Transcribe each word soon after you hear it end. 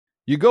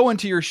You go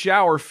into your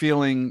shower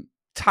feeling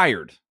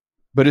tired,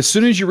 but as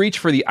soon as you reach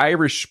for the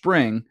Irish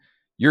Spring,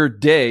 your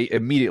day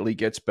immediately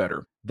gets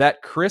better.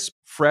 That crisp,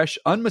 fresh,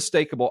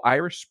 unmistakable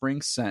Irish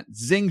Spring scent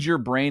zings your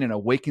brain and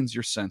awakens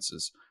your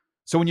senses.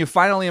 So when you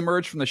finally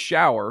emerge from the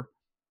shower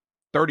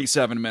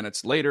 37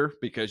 minutes later,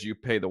 because you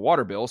pay the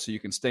water bill so you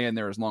can stay in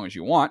there as long as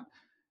you want,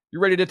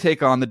 you're ready to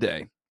take on the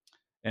day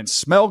and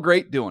smell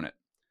great doing it.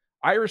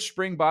 Irish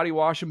Spring Body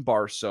Wash and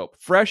Bar Soap.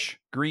 Fresh,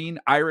 green,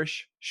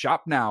 Irish.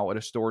 Shop now at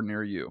a store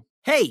near you.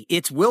 Hey,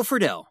 it's Will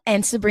Friedle.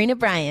 And Sabrina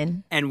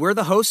Bryan. And we're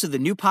the hosts of the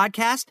new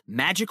podcast,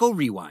 Magical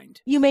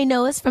Rewind. You may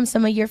know us from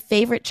some of your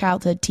favorite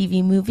childhood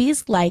TV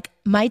movies like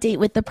My Date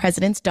with the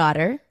President's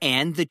Daughter.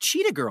 And the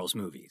Cheetah Girls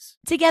movies.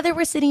 Together,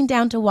 we're sitting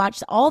down to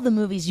watch all the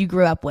movies you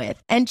grew up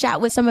with and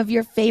chat with some of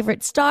your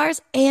favorite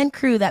stars and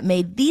crew that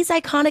made these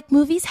iconic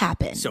movies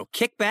happen. So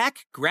kick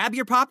back, grab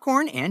your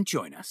popcorn, and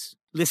join us.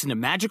 Listen to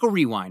Magical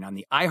Rewind on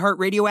the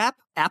iHeartRadio app,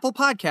 Apple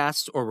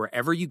Podcasts, or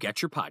wherever you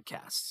get your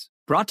podcasts.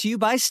 Brought to you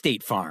by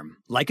State Farm.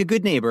 Like a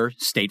good neighbor,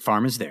 State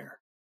Farm is there.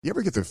 You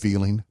ever get the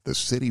feeling the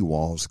city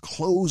walls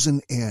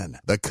closing in,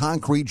 the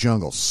concrete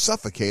jungle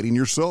suffocating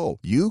your soul?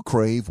 You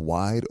crave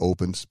wide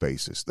open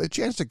spaces, the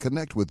chance to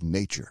connect with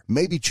nature,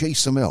 maybe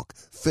chase some elk,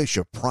 fish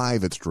a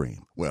private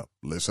stream. Well,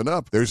 listen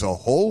up. There's a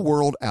whole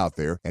world out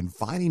there, and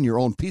finding your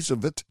own piece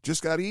of it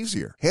just got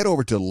easier. Head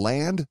over to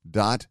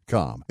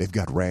land.com. They've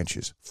got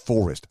ranches,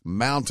 forest,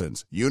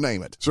 mountains, you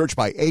name it. Search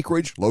by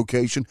acreage,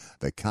 location,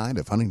 the kind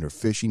of hunting or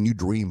fishing you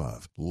dream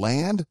of.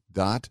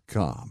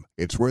 Land.com.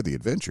 It's where the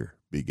adventure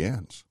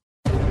begins.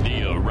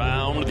 The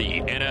Around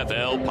the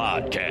NFL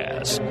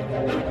podcast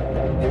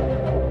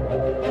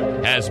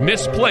has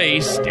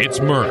misplaced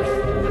its mirth.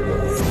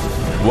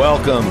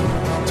 Welcome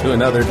to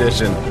another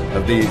edition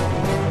of the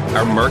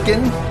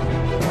Merkin,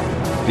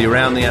 the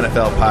Around the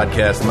NFL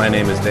podcast. My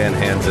name is Dan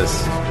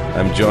Hansis.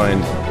 I'm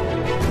joined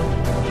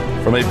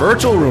from a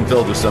virtual room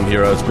filled with some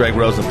heroes, Greg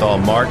Rosenthal,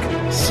 Mark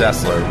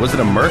Sessler. Was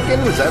it a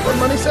Merkin? Was that what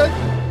Money said?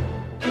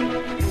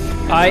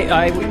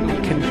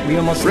 We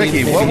almost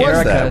Ricky, need what was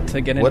Erica that?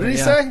 To get in. What did he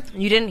say?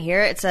 You didn't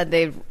hear it? It said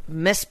they've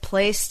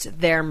misplaced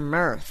their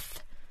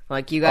mirth.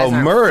 Like, you guys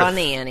aren't mirth.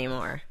 funny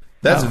anymore.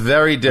 That's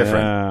very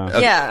different.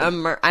 Yeah,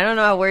 I don't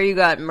know where you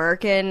got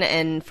Merkin,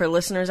 and for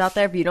listeners out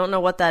there, if you don't know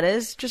what that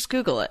is, just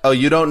Google it. Oh,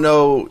 you don't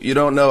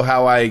know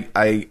how I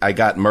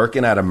got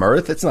Merkin out of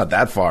mirth? It's not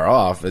that far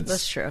off.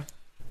 That's true.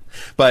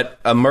 But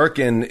a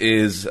Merkin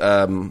is,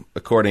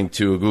 according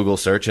to a Google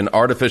search, an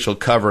artificial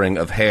covering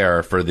of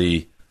hair for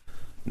the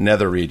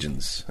nether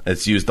regions.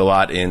 It's used a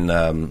lot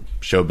in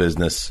show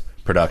business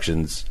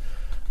productions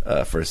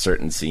for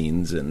certain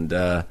scenes, and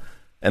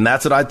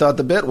that's what I thought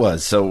the bit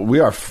was. So we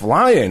are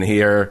flying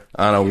here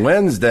on a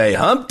Wednesday,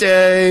 hump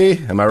day.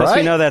 Am I right?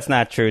 We know that's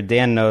not true.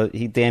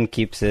 Dan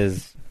keeps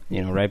his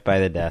right by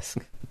the desk.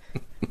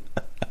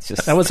 It's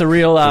just, that was a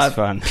real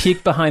fun.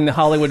 peek behind the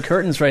Hollywood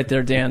curtains right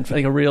there, Dan.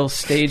 Like a real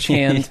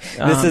stagehand.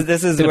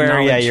 This is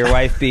where your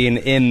wife being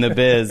in the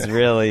biz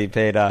really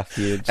paid off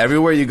huge.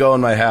 Everywhere you go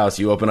in my house,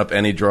 you open up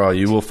any drawer,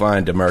 you will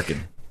find a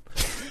Merkin.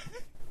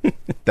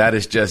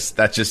 That's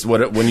just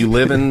what when you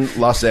live in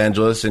Los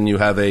Angeles and you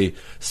have a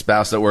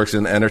spouse that works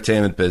in the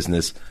entertainment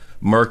business,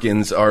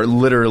 Merkins are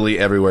literally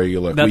everywhere you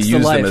look. That's we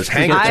use them as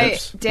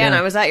handkerchiefs. Dan,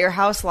 I was at your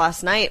house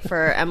last night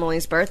for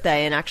Emily's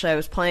birthday, and actually I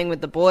was playing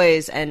with the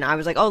boys, and I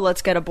was like, oh,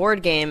 let's get a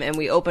board game, and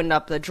we opened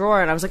up the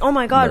drawer, and I was like, oh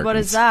my God, What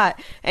is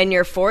that? And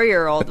your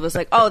 4-year-old was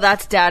like, oh,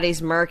 that's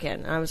Daddy's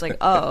Merkin. And I was like,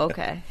 oh,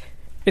 okay.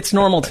 It's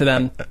normal to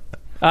them.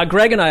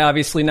 Greg and I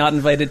obviously not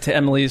invited to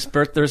Emily's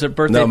birthday. There's a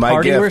birthday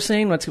party gift, we're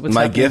seeing. What's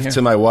my happening gift here?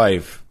 to my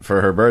wife for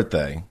her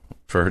birthday,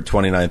 for her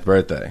 29th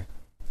birthday,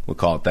 we'll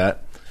call it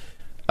that,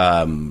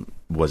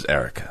 was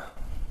Erica.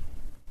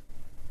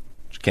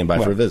 She came by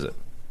for a visit.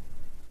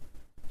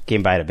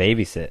 Came by to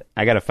babysit.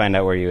 I got to find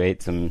out where you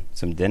ate some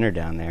dinner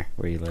down there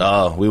where you live.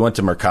 Oh, we went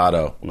to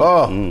Mercado.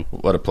 Oh,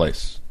 what a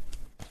place.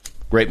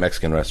 Great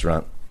Mexican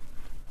restaurant.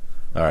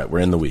 All right, we're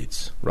in the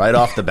weeds. Right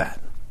off the bat.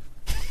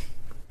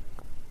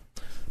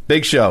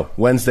 Big show,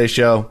 Wednesday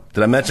show.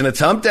 Did I mention it's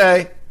hump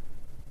day?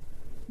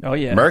 Oh,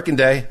 yeah. Merkin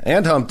Day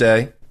and hump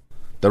day.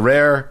 The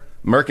rare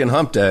Merkin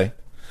hump day.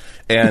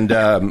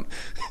 And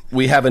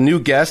we have a new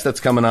guest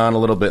that's coming on a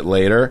little bit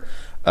later.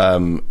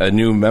 A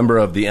new member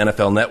of the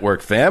NFL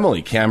Network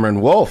family, Cameron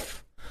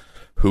Wolfe,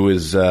 who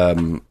is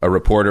a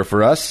reporter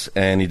for us,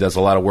 and he does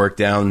a lot of work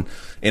down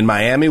in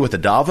Miami with the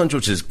Dolphins,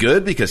 which is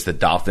good because the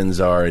Dolphins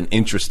are an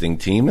interesting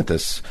team at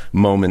this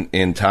moment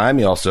in time.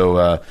 He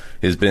also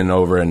has been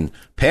over in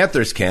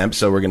Panthers camp,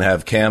 so we're going to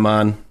have Cam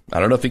on.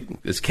 I don't know if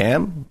is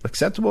Cam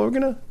acceptable.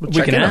 We'll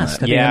check can in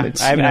ask. on that.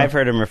 Yeah, I've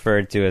heard him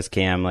referred to as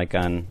Cam, like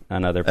on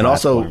other platforms. And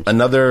also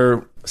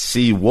another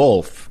C.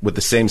 Wolf with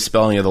the same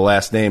spelling of the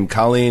last name.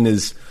 Colleen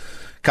is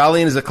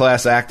a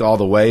class act all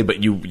the way,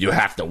 but you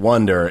have to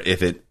wonder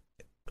if it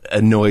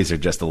annoys her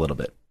just a little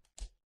bit.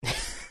 I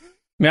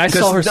mean, I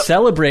saw her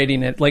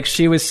celebrating it. Like,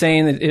 she was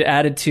saying that it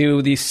added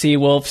to these Sea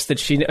Wolves, that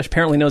she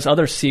apparently knows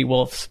other Sea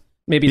Wolves.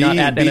 Maybe not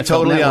at NFL Be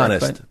totally Network,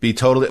 honest. But... Be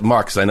totally...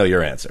 Mark, 'cause I know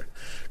your answer.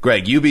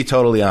 Greg, you be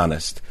totally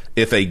honest.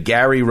 if a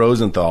Gary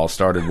Rosenthal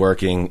started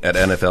working at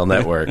NFL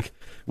Network,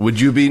 would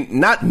you be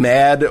not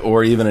mad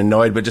or even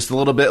annoyed, but just a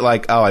little bit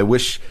like, oh, I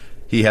wish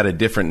he had a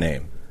different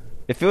name?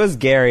 If it was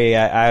Gary,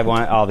 I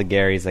want all the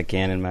Garys I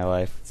can in my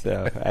life,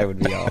 so I would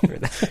be all for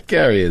that.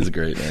 Gary is a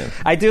great name.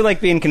 I do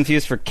like being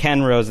confused for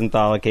Ken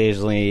Rosenthal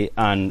occasionally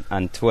on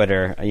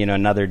Twitter,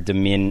 another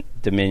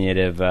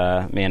diminutive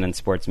man in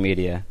sports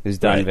media who's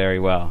done very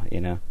well,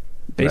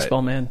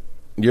 Baseball man.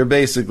 You're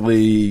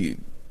basically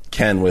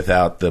Ken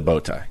without the bow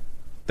tie.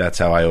 That's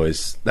how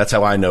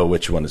I know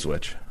which one is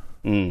which.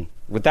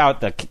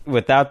 Without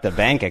the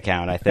bank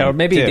account, I think. Or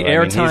maybe too. the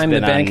airtime,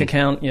 the bank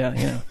account.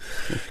 Yeah.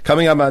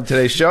 Coming up on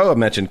today's show, I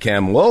mentioned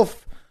Cam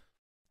Wolfe.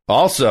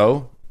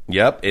 Also,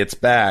 it's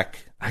back.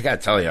 I got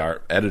to tell you,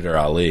 our editor,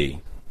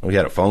 Ali, we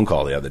had a phone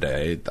call the other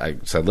day. I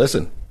said,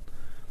 listen,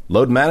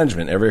 load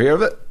management, ever hear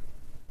of it?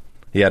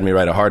 He had me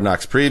write a Hard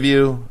Knocks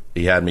preview.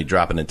 He had me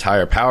drop an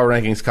entire power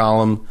rankings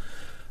column.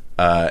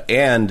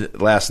 And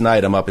last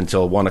night, I'm up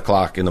until 1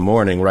 o'clock in the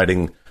morning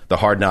writing the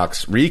Hard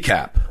Knocks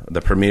recap,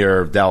 the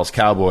premiere Dallas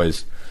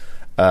Cowboys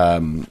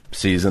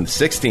season, the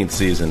 16th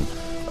season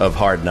of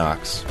Hard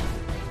Knocks.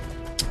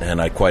 And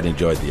I quite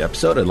enjoyed the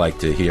episode. I'd like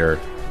to hear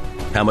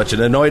how much it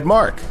annoyed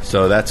Mark.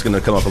 So that's going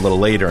to come up a little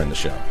later in the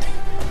show.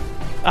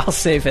 I'll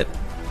save it.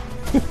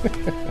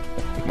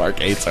 Mark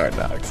hates Hard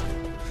Knocks.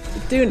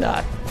 Do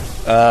not.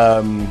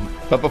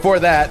 But before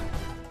that,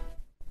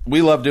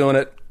 we love doing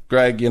it,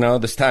 Greg.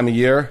 This time of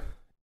year,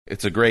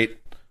 it's a great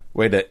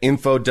way to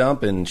info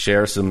dump and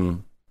share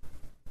some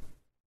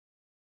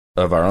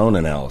of our own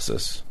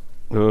analysis.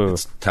 Ooh.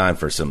 It's time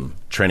for some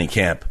training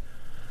camp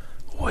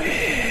whisper.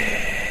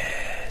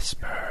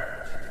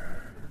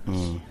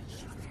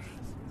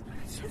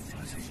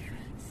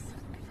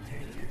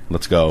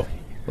 Let's go.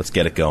 Let's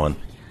get it going.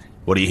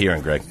 What are you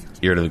hearing, Greg?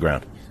 Ear to the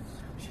ground.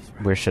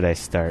 Where should I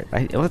start?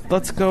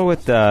 Let's go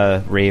with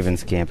the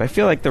Ravens camp. I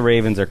feel like the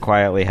Ravens are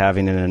quietly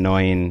having an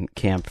annoying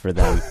camp for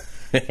them.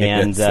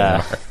 And,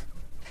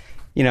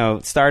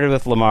 started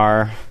with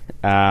Lamar,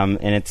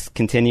 and it's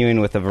continuing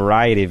with a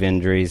variety of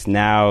injuries.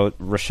 Now,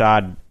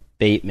 Rashad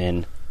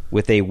Bateman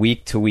with a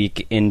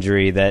week-to-week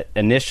injury that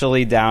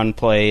initially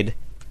downplayed,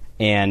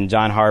 and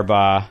John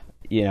Harbaugh,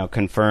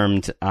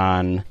 confirmed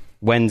on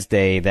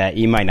Wednesday that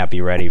he might not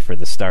be ready for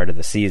the start of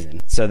the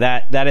season. So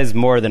that is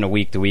more than a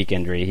week-to-week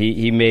injury.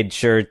 He made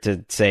sure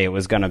to say it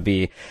was going to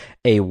be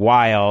a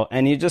while,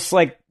 and you just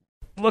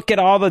look at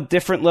all the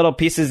different little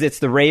pieces. It's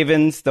the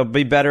Ravens. They'll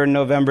be better in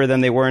November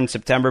than they were in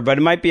September, but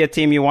it might be a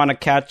team you want to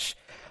catch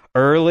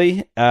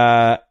early.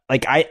 Their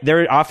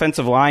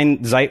offensive line,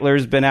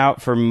 Zeitler's been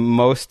out for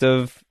most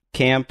of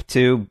camp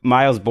too.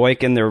 Miles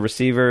Boykin, their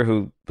receiver,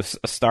 who was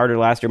a starter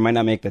last year, might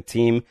not make the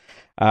team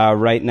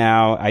right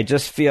now. I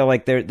just feel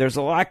like there's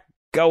a lot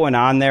going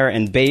on there,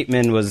 and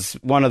Bateman was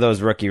one of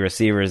those rookie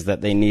receivers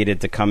that they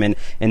needed to come in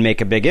and make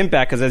a big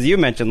impact, because as you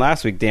mentioned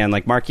last week, Dan,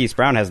 Marquise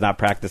Brown has not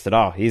practiced at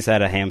all. He's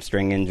had a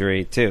hamstring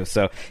injury too,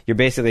 so you're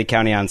basically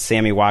counting on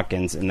Sammy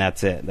Watkins, and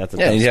that's it.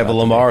 And you have a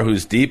Lamar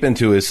who's deep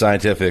into his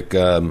scientific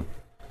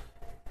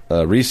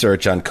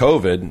research on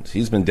COVID.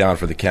 He's been down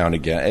for the count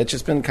again. It's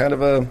just been kind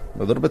of a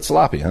little bit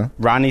sloppy, huh?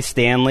 Ronnie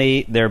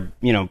Stanley,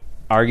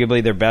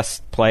 arguably their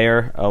best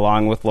player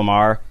along with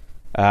Lamar,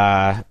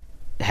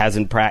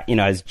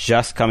 is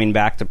just coming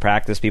back to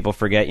practice. People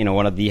forget,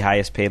 one of the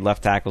highest paid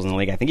left tackles in the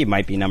league. I think he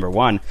might be number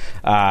one,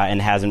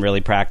 and hasn't really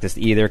practiced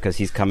either because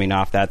he's coming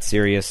off that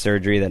serious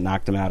surgery that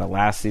knocked him out of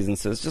last season.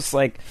 So it's just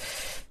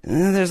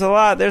there's a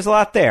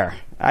lot there.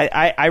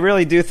 I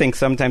really do think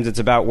sometimes it's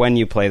about when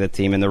you play the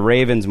team, and the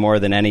Ravens more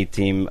than any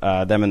team,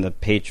 them and the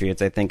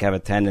Patriots, I think, have a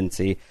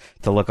tendency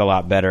to look a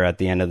lot better at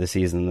the end of the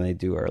season than they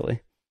do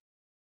early.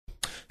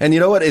 And you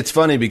know what? It's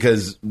funny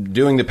because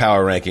doing the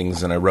power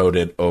rankings, and I wrote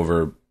it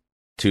over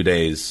 2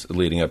 days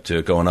leading up to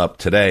it going up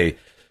today,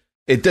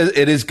 it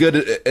is good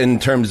in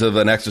terms of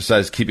an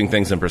exercise keeping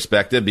things in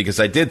perspective, because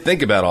I did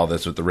think about all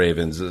this with the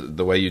Ravens,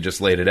 the way you just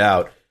laid it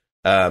out.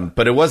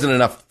 But it wasn't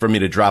enough for me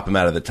to drop him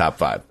out of the top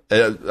 5.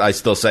 I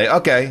still say,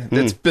 okay,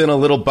 it's been a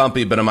little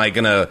bumpy, but am I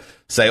going to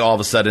say all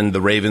of a sudden the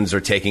Ravens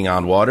are taking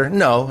on water?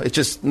 No, it's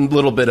just a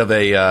little bit of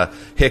a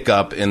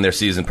hiccup in their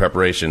season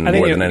preparation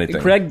more than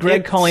anything.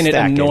 Greg calling it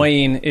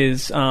annoying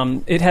is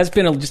it has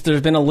been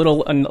there's been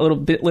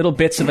little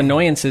bits of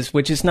annoyances,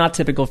 which is not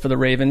typical for the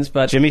Ravens.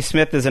 But Jimmy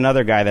Smith is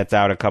another guy that's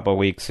out a couple of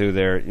weeks who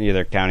they're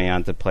either counting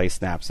on to play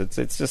snaps.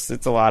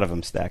 It's a lot of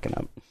them stacking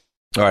up.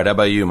 All right, how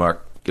about you,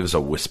 Mark? Give us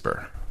a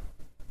whisper.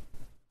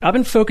 I've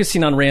been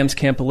focusing on Rams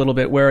camp a little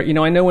bit where,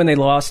 I know when they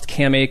lost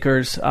Cam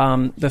Akers,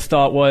 the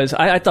thought was,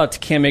 I thought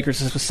Cam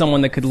Akers was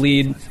someone that could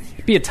be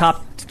a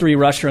top 3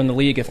 rusher in the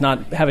league, if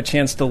not have a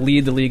chance to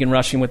lead the league in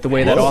rushing with the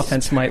way that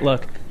offense might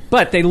look.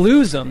 But they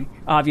lose him,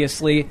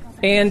 obviously.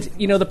 And,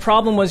 the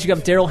problem was you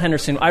have Darrell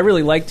Henderson. I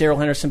really like Darrell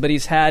Henderson, but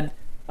he's had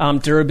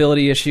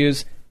durability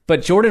issues.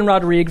 But Jordan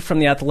Rodriguez from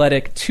The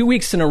Athletic, 2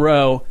 weeks in a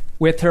row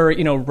with her,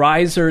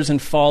 risers and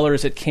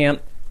fallers at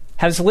camp,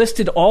 has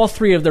listed all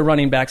 3 of their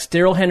running backs,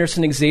 Darrell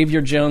Henderson,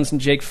 Xavier Jones,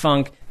 and Jake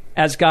Funk,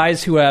 as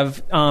guys who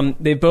have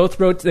they've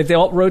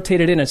all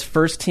rotated in as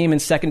first team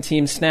and second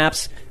team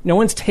snaps. No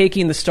one's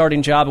taking the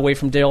starting job away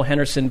from Darrell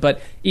Henderson,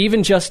 but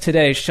even just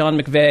today, Sean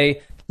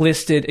McVay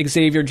listed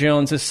Xavier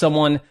Jones as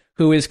someone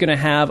who is going to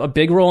have a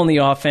big role in the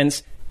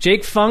offense.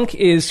 Jake Funk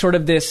is sort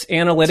of this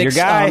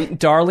analytics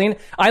darling.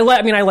 I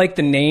like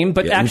the name,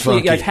 but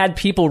actually I've had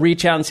people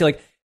reach out and say,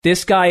 like,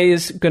 this guy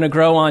is going to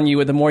grow on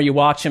you the more you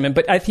watch him.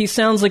 But he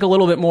sounds like a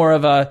little bit more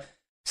of a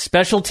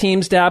special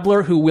teams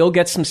dabbler who will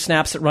get some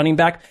snaps at running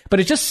back. But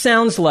it just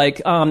sounds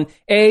like,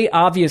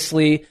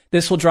 obviously,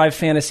 this will drive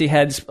fantasy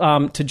heads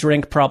to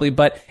drink probably,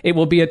 but it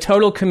will be a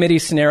total committee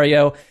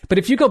scenario. But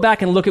if you go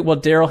back and look at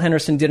what Darrell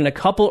Henderson did in a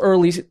couple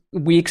early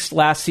weeks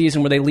last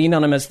season where they leaned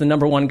on him as the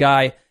number one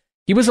guy,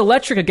 he was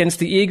electric against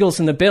the Eagles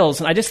and the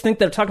Bills. And I just think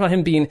that talking about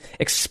him being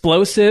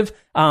explosive,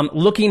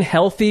 looking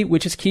healthy,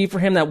 which is key for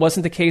him. That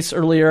wasn't the case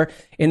earlier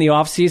in the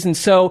offseason.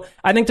 So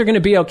I think they're going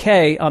to be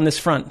okay on this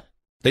front.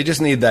 They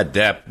just need that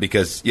depth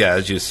because,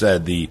 as you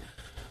said, the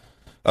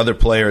other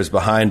players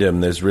behind him,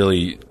 there's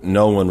really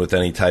no one with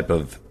any type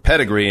of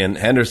pedigree. And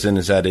Henderson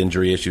has had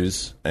injury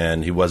issues,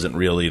 and he wasn't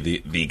really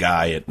the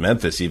guy at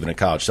Memphis, even in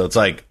college. So it's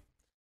like,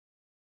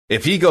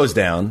 if he goes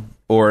down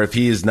or if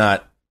he is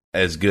not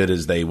as good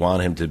as they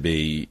want him to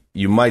be,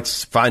 you might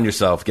find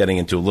yourself getting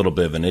into a little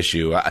bit of an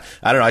issue. I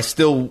don't know. I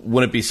still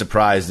wouldn't be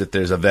surprised if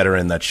there's a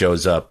veteran that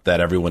shows up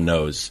that everyone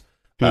knows,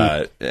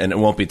 and it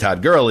won't be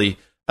Todd Gurley,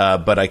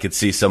 but I could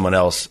see someone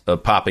else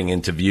popping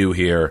into view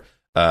here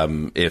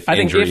if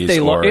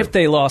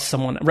they lost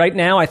someone. Right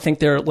now, I think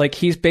they're like,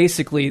 he's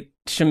basically,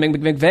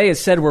 McVay has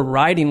said we're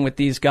riding with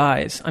these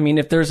guys. I mean,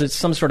 if there's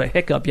some sort of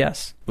hiccup,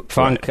 yes.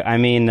 Funk, I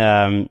mean,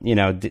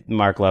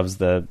 Mark loves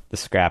the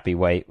scrappy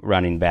white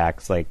running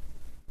backs. Like,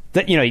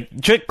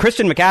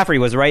 Christian McCaffrey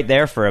was right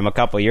there for him a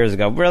couple years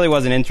ago. Really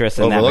wasn't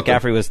interested in that.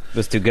 McCaffrey was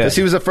too good. Because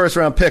he was a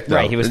first-round pick, though.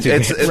 Right, he was too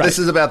good. This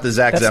is about the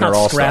Zach Zenner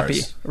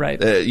All-Stars.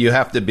 Right. You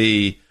have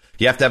to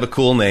have a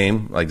cool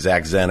name, like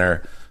Zach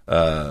Zenner.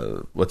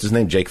 What's his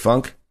name? Jake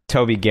Funk?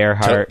 Toby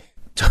Gerhart.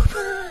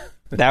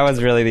 That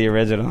was really the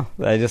original.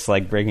 I just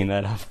like bringing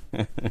that up.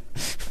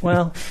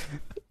 Well,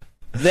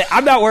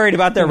 I'm not worried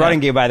about their running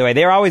game, by the way.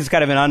 They're always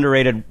kind of an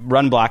underrated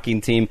run-blocking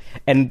team.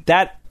 And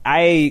that,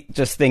 I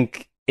just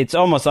think it's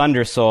almost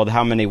undersold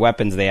how many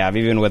weapons they have,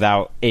 even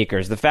without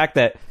Akers. The fact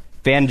that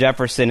Van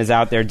Jefferson is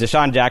out there,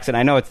 Deshaun Jackson,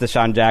 I know it's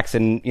Deshaun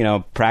Jackson,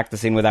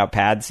 practicing without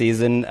pad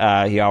season.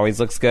 He always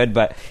looks good.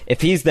 But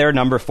if he's their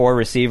number 4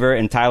 receiver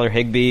and Tyler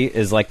Higbee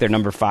is like their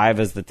number 5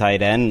 as the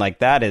tight end, like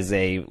that is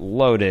a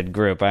loaded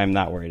group. I'm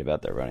not worried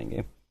about their running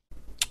game.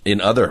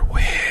 In other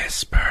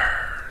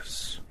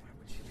whispers,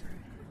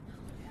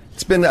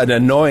 it's been a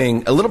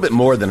little bit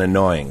more than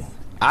annoying.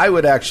 I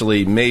would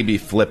actually maybe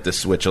flip the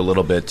switch a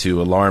little bit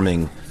to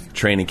alarming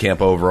training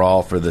camp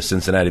overall for the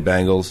Cincinnati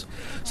Bengals.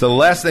 So the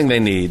last thing they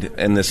need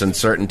in this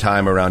uncertain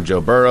time around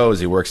Joe Burrow as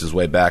he works his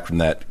way back from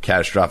that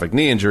catastrophic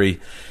knee injury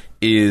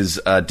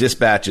is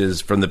dispatches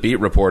from the beat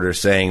reporters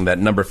saying that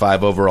number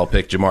 5 overall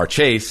pick Jamar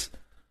Chase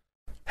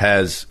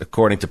has,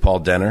 according to Paul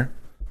Denner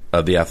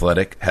of The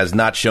Athletic, has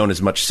not shown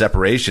as much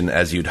separation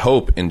as you'd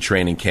hope in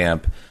training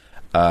camp.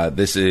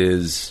 This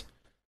is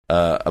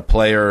a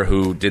player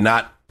who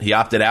he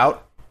opted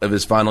out of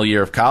his final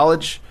year of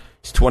college.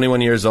 He's 21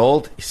 years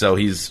old, so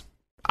he's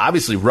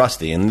obviously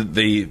rusty. And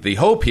the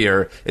hope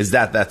here is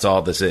that that's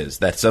all this is,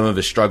 that some of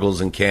his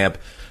struggles in camp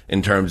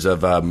in terms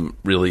of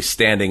really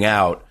standing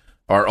out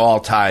are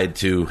all tied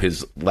to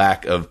his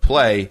lack of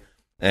play.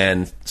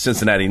 And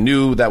Cincinnati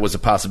knew that was a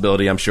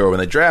possibility, I'm sure, when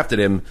they drafted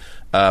him.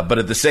 But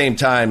at the same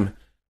time,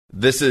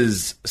 this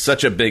is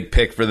such a big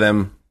pick for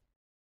them.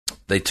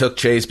 They took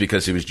Chase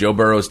because he was Joe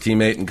Burrow's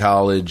teammate in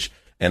college,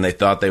 and they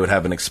thought they would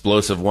have an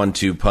explosive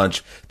 1-2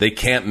 punch. They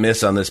can't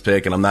miss on this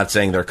pick, and I'm not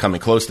saying they're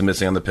coming close to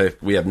missing on the pick.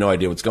 We have no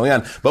idea what's going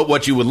on. But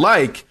what you would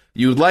like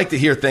to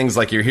hear things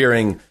like you're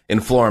hearing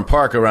in Florham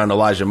Park around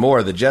Elijah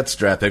Moore, the Jets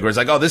draft pick, where it's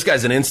like, oh, this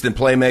guy's an instant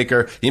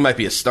playmaker. He might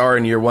be a star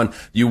in year one.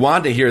 You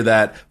want to hear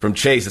that from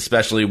Chase,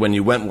 especially when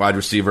you went wide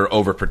receiver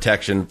over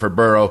protection for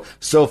Burrow.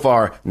 So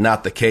far,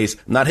 not the case.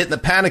 Not hitting the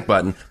panic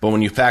button, but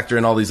when you factor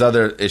in all these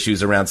other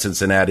issues around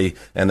Cincinnati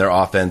and their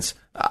offense,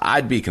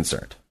 I'd be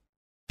concerned.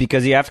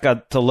 Because you have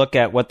to look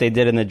at what they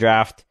did in the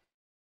draft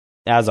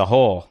as a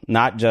whole,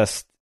 not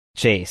just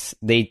Chase.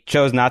 They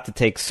chose not to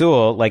take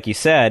Sewell, like you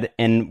said,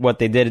 and what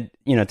they did,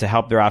 to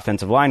help their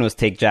offensive line was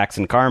take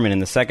Jackson Carman in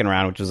the second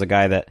round, which was a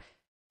guy that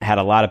had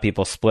a lot of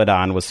people split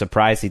on. Was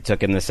surprised he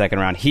took him in the second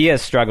round. He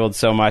has struggled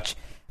so much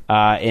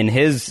in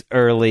his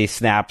early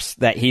snaps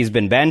that he's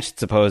been benched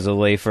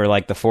supposedly for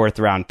like the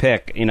 4th round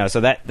pick. So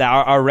that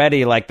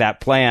already, like, that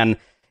plan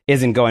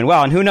isn't going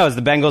well. And who knows,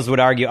 the Bengals would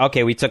argue,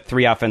 okay, we took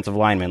 3 offensive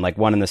linemen, like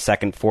one in the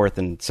 2nd, 4th,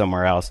 and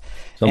somewhere else.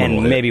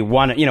 And maybe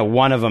one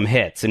of them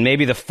hits, and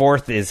maybe the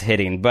 4th is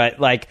hitting. But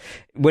like,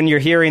 when you're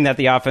hearing that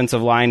the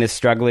offensive line is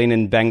struggling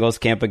in Bengals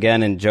camp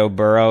again, and Joe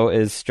Burrow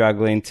is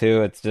struggling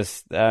too, it's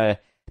just,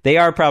 they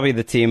are probably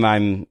the team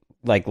I'm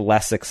like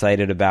less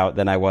excited about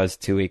than I was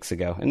 2 weeks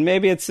ago. And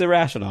maybe it's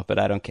irrational, but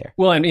I don't care.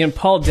 Well, and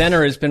Paul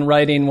Denner has been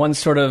writing one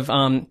sort of,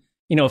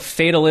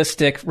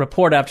 fatalistic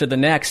report after the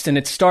next. And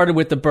it started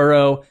with the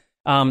Burrow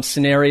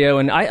scenario.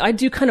 And I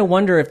do kind of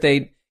wonder if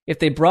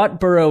they brought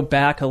Burrow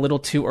back a little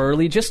too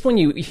early. Just when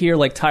you hear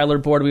like Tyler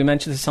Boyd, we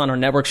mentioned this on our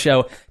network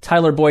show,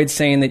 Tyler Boyd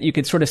saying that you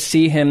could sort of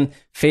see him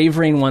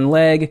favoring one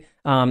leg,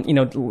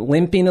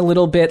 limping a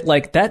little bit.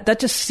 Like that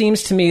just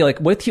seems to me like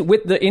with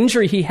the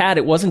injury he had,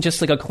 it wasn't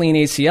just like a clean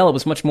ACL. It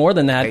was much more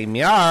than that. Hey,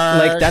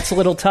 Myars. Like that's a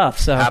little tough.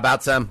 So how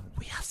about some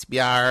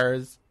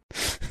Myars?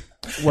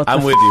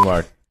 I'm with you,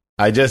 Mark.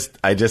 I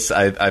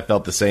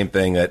felt the same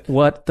thing that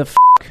what the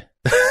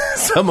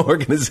some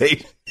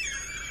organization.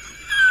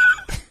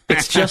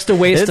 It's just a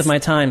waste of my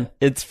time.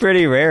 It's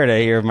pretty rare to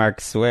hear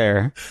Mark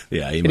swear.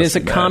 Yeah, it is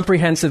a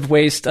comprehensive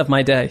waste of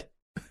my day.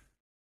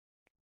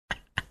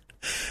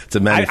 It's a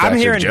manufactured I'm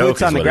hearing joke,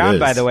 boots on the ground,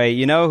 by the way.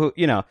 Nick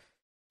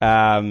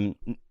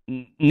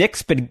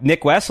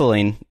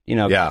Wesseling,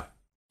 yeah,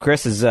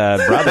 Chris's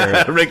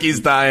brother.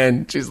 Ricky's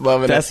dying. She's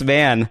loving best it.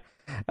 Best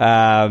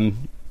man.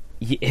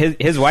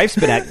 His wife's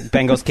been at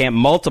Bengals camp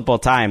multiple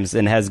times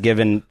and has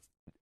given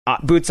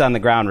boots on the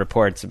ground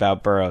reports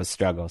about Burrow's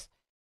struggles.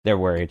 They're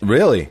worried.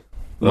 Really?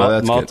 Well,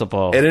 that's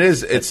multiple. Good. And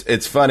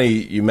it's funny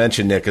you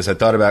mentioned Nick, because I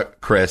thought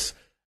about Chris,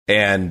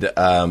 and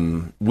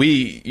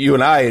you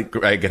and I,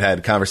 Greg,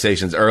 had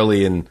conversations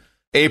early in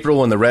April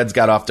when the Reds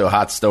got off to a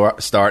hot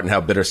start and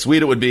how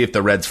bittersweet it would be if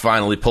the Reds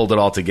finally pulled it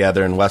all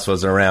together and Wes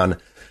wasn't around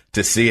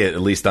to see it,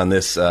 at least on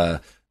this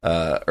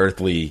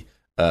earthly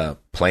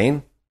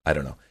plane. I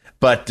don't know.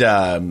 But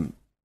the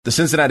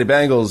Cincinnati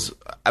Bengals,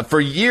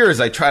 for years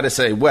I try to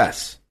say,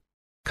 Wes,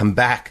 come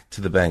back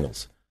to the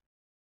Bengals.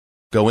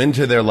 Go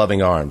into their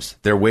loving arms.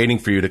 They're waiting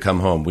for you to come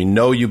home. We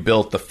know you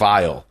built the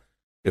file.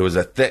 It was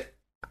a thick...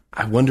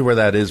 I wonder where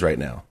that is right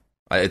now.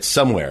 It's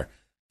somewhere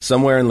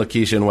in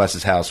Lakeisha and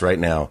Wes's house right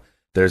now.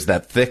 There's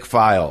that thick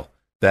file,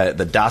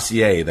 the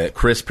dossier that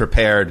Chris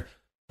prepared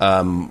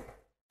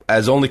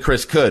as only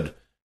Chris could,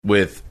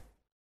 with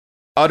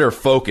utter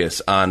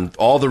focus on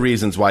all the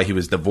reasons why he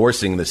was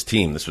divorcing this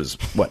team. This was,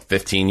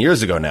 15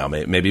 years ago now,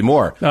 maybe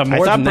more. I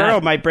thought Burrow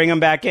might bring him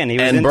back in.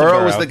 And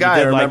Burrow was the guy.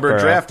 I remember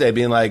draft day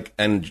being like,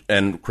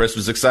 and Chris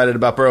was excited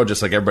about Burrow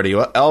just like everybody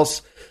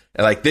else.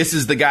 And like, this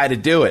is the guy to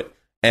do it.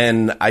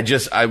 And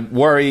I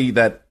worry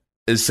that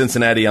is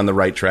Cincinnati on the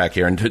right track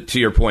here. And to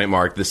your point,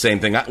 Mark, the same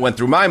thing went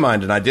through my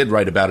mind, and I did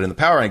write about it in the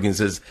Power Rankings,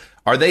 is,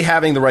 are they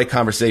having the right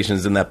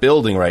conversations in that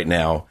building right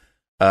now?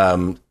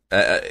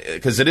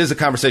 Because it is a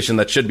conversation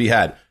that should be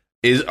had.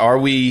 Are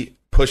we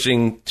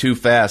pushing too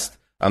fast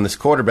on this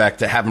quarterback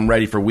to have him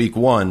ready for week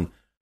one,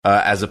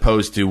 as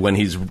opposed to when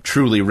he's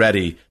truly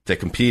ready to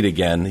compete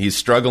again? He's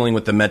struggling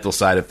with the mental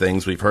side of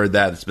things. We've heard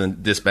that. It's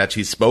been dispatched.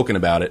 He's spoken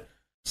about it.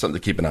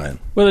 Something to keep an eye on.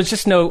 Well, there's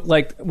just no,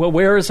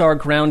 where is our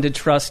grounded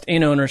trust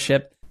in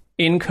ownership,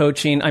 in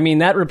coaching? I mean,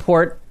 that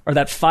report or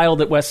that file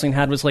that Wesseling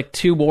had was like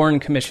 2 Warren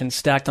commissions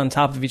stacked on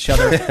top of each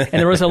other. And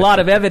there was a lot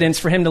of evidence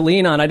for him to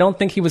lean on. I don't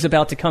think he was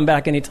about to come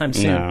back anytime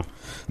soon.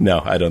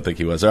 No, I don't think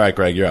he was. All right,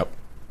 Greg, you're up.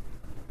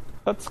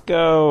 Let's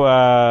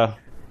go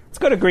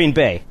to Green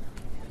Bay.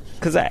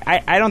 Because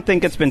I don't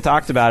think it's been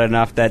talked about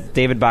enough that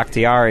David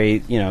Bakhtiari,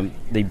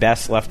 the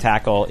best left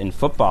tackle in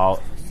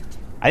football,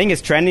 I think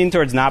it's trending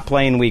towards not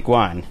playing week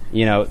one,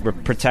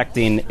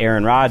 protecting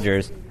Aaron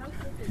Rodgers.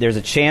 There's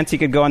a chance he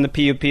could go on the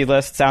PUP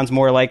list. Sounds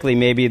more likely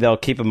maybe they'll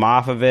keep him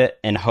off of it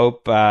and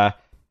hope that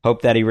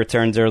he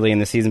returns early in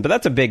the season. But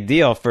that's a big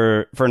deal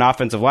for an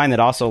offensive line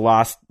that also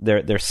lost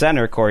their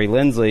center, Corey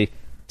Linsley,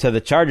 to the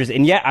Chargers.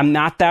 And yet I'm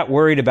not that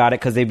worried about it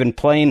because they've been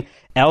playing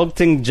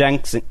Elgton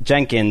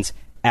Jenkins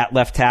at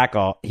left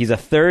tackle. He's a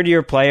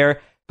third-year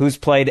player who's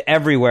played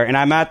everywhere. And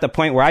I'm at the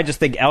point where I just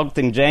think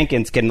Elgton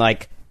Jenkins can,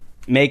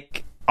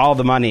 make all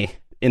the money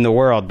in the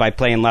world by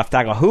playing left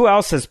tackle. Who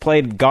else has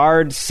played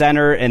guard,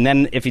 center, and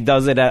then if he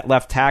does it at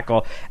left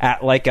tackle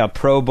at a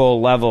Pro Bowl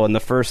level in the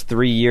first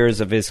 3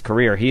 years of his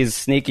career? He's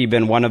sneaky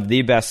been one of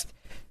the best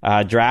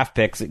draft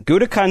picks.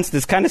 Gutekunst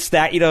is kind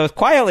of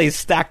quietly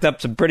stacked up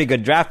some pretty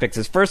good draft picks.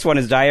 His first one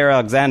is Jair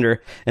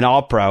Alexander, an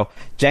All-Pro.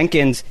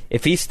 Jenkins,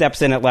 if he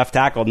steps in at left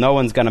tackle, no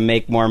one's going to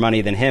make more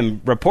money than him.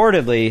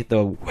 Reportedly,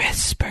 the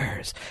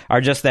whispers are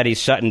just that he's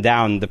shutting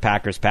down the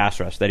Packers pass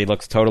rush, that he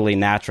looks totally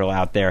natural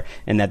out there,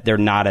 and that they're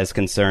not as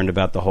concerned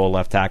about the whole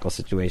left tackle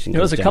situation. It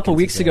was a couple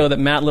weeks ago that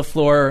Matt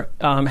LaFleur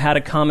had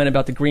a comment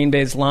about the Green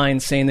Bay's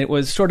line, saying it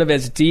was sort of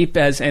as deep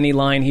as any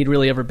line he'd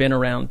really ever been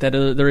around, that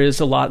there are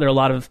a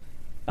lot of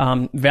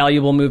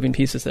valuable moving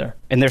pieces there.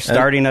 And they're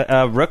starting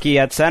a rookie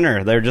at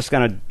center. They're just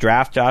going to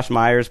draft Josh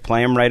Myers,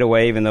 play him right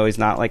away, even though he's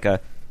not like a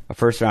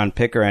first-round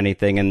pick or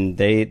anything, and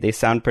they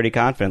sound pretty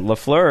confident.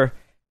 LaFleur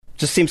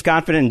just seems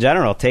confident in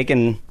general,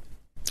 taking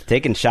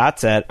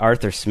shots at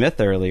Arthur Smith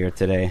earlier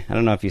today. I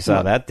don't know if you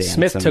saw that, Dan.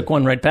 Smith took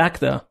one right back,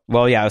 though.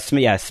 Well,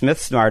 Smith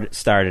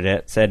started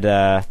it,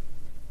 said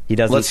he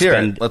doesn't Let's hear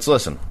it. Let's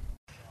listen.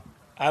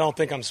 I don't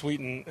think I'm sweet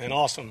and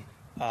awesome.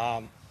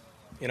 I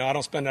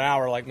don't spend an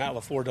hour like Matt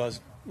LaFleur does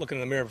looking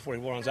in the mirror before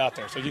he runs out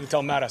there. So you can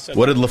tell Matt I said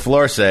What did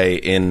LaFleur say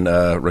in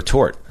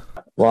retort?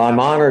 Well, I'm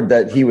honored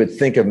that he would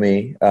think of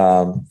me,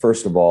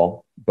 first of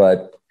all.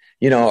 But,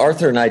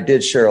 Arthur and I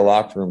did share a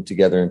locker room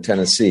together in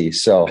Tennessee.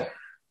 So,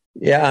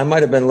 yeah, I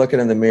might have been looking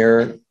in the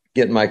mirror,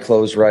 getting my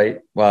clothes right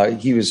while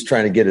he was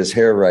trying to get his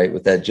hair right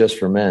with that Just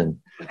for Men.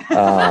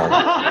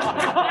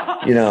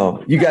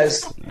 You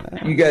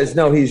guys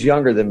know he's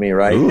younger than me,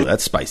 right? Ooh,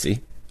 that's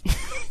spicy.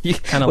 You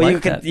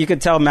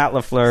could tell Matt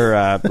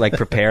LaFleur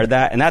prepared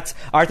that, and that's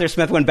Arthur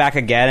Smith went back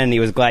again, and he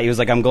was glad. He was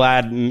like, "I'm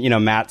glad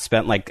Matt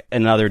spent like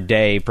another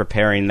day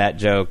preparing that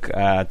joke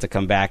to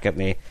come back at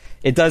me."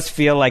 It does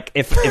feel like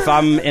if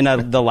I'm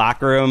in the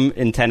locker room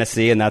in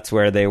Tennessee, and that's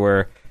where they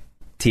were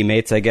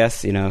teammates, I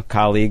guess,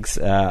 colleagues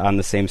on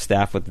the same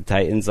staff with the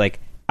Titans, like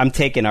I'm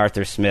taking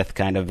Arthur Smith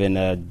kind of in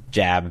a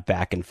jab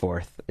back and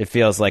forth. It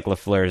feels like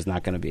LaFleur is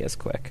not going to be as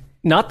quick.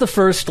 Not the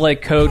first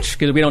coach,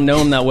 because we don't know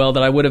him that well,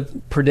 that I would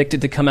have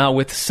predicted to come out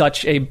with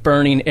such a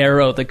burning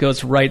arrow that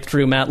goes right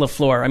through Matt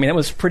LaFleur. I mean, that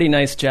was a pretty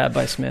nice jab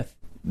by Smith.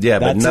 Yeah,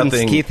 but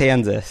nothing. Keith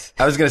Hansis.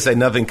 I was going to say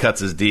nothing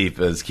cuts as deep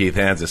as Keith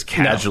Hansis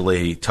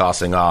casually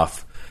tossing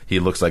off. He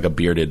looks like a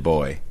bearded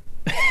boy.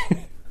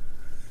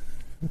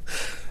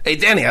 Hey,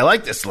 Danny, I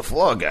like this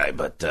LaFleur guy,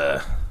 but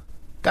kind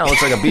of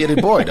looks like a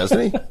bearded boy,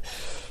 doesn't he?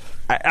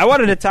 I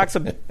wanted to talk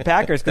some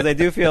Packers because I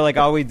do feel like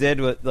all we did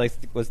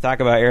was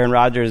talk about Aaron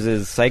Rodgers'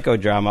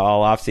 psychodrama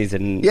all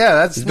offseason. Yeah,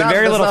 there's been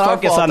very little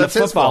focus on the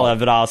football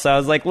of it all. So I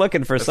was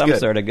looking for some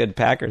sort of good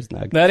Packers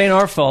nug. That ain't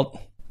our fault.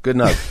 Good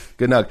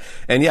nug.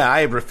 And yeah,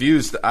 I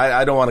refused.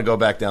 I don't want to go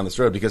back down this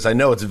road because I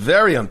know it's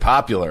very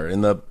unpopular in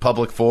the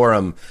public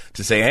forum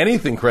to say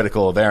anything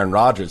critical of Aaron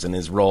Rodgers and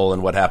his role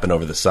and what happened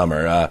over the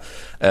summer.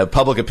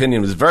 Public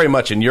opinion was very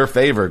much in your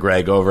favor,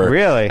 Greg, over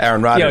really?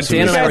 Aaron Rodgers.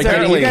 You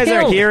guys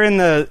are hearing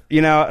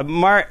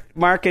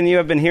Mark and you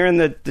have been hearing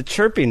the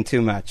chirping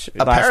too much.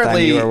 Apparently, last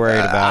time you were worried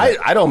about it.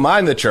 I don't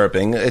mind the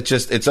chirping.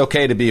 It's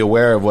okay to be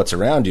aware of what's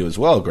around you as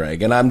well,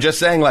 Greg. And I'm just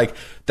saying,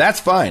 that's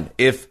fine.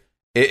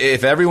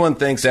 If everyone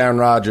thinks Aaron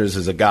Rodgers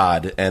is a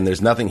god and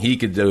there's nothing he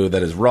could do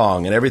that is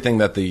wrong and everything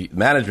that the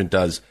management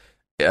does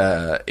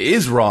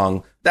is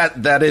wrong,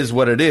 that is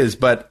what it is.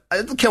 But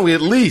can we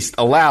at least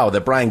allow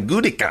that Brian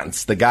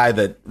Gutekunst, the guy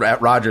that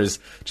Rodgers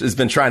has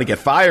been trying to get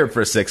fired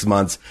for 6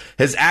 months,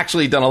 has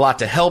actually done a lot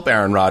to help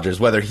Aaron Rodgers,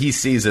 whether he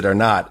sees it or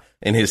not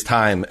in his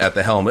time at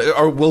the helm?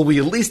 Or will we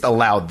at least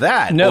allow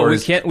that? No, we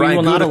can't. We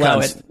will not allow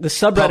it. The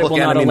subreddit will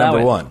not allow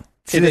it. One.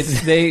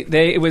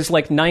 It was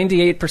like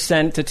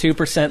 98% to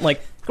 2%.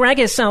 Like, Greg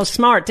is so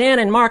smart. Dan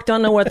and Mark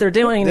don't know what they're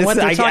doing and what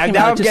they're talking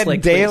about. I'm getting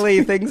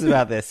daily things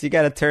about this. You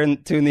got to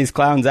tune these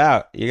clowns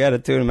out. You got to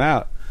tune them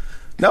out.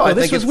 No, well,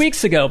 this was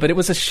weeks ago, but it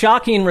was a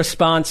shocking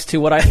response to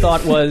what I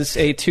thought was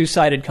a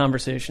two-sided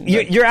conversation.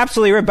 You're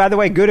absolutely right. By the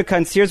way,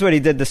 Gutekunst, here's what he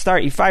did to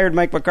start. He fired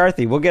Mike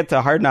McCarthy. We'll get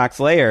to Hard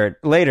Knocks later,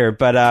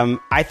 but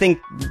I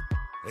think...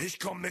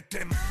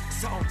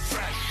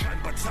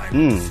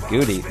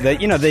 Goody.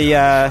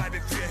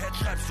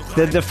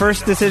 The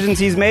first decisions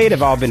he's made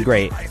have all been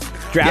great.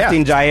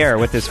 Drafting Jair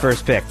with his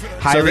first pick.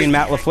 Hiring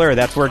Matt LaFleur,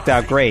 that's worked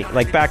out great.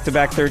 Like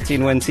back-to-back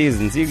 13-win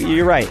seasons.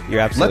 You're right.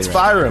 You're absolutely right. Let's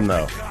fire him,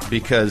 though,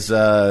 because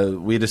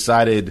we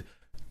decided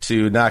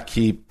to not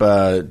keep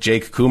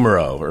Jake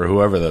Kumaro or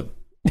whoever the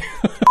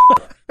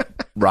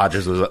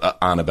Rodgers was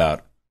on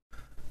about.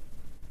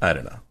 I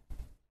don't know.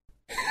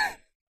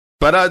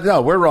 But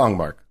no, we're wrong,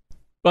 Mark.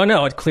 Oh,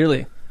 no,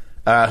 clearly.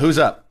 Who's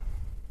up?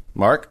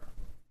 Mark?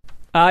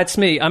 It's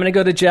me. I'm going to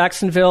go to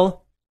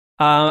Jacksonville.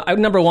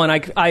 Number one,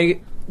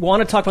 I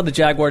want to talk about the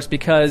Jaguars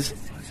because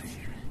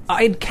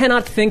I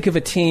cannot think of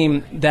a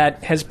team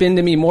that has been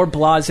to me more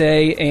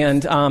blasé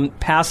and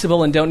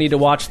passable and don't need to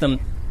watch them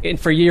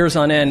for years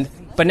on end.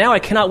 But now I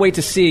cannot wait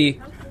to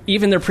see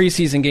even their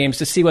preseason games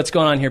to see what's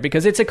going on here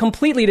because it's a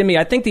completely, to me,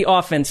 I think the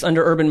offense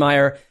under Urban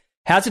Meyer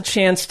has a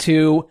chance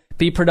to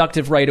be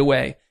productive right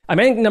away. I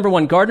think, number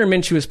one, Gardner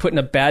Minshew is put in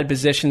a bad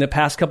position the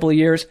past couple of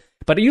years.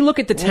 But you look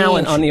at the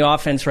talent on the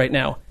offense right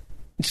now.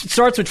 It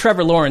starts with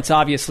Trevor Lawrence,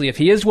 obviously. If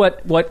he is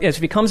what as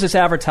he becomes as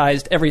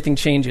advertised, everything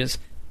changes.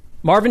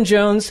 Marvin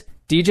Jones,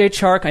 DJ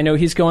Chark, I know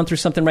he's going through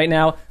something right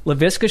now.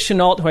 Laviska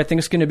Shenault, who I think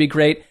is going to be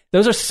great.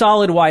 Those are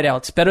solid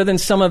wideouts, better than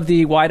some of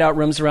the wideout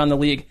rooms around the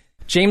league.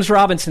 James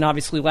Robinson,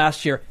 obviously,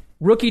 last year.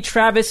 Rookie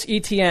Travis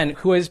Etienne,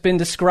 who has been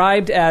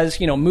described as,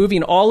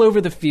 moving all over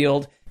the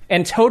field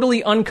and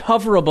totally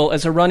uncoverable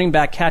as a running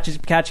back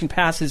catching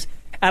passes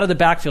out of the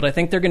backfield. I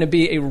think they're going to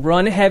be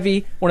one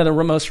of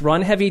the most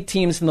run-heavy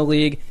teams in the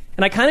league.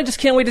 And I kind of just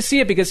can't wait to see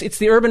it because it's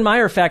the Urban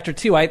Meyer factor,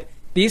 too.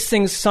 These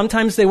things,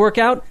 sometimes they work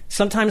out.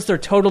 Sometimes they're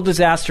total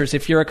disasters.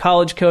 If you're a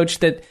college coach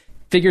that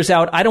figures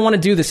out, I don't want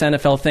to do this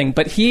NFL thing.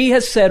 But he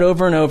has said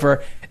over and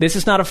over, this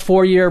is not a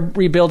 4-year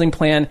rebuilding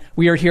plan.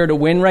 We are here to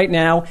win right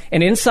now.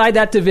 And inside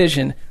that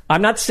division,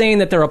 I'm not saying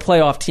that they're a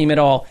playoff team at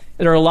all.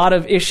 There are a lot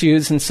of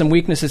issues and some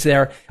weaknesses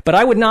there, but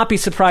I would not be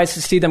surprised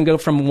to see them go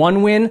from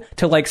 1 win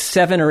to like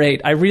 7 or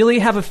 8. I really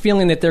have a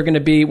feeling that they're going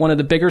to be one of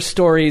the bigger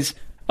stories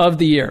of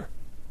the year.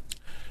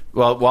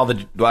 Well,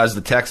 as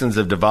the Texans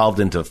have devolved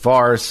into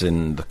farce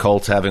and the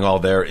Colts having all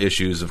their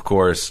issues, of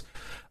course,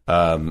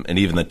 and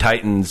even the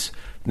Titans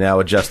now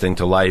adjusting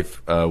to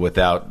life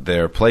without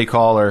their play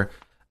caller,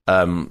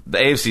 the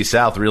AFC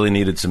South really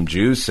needed some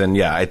juice. And,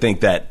 yeah, I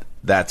think that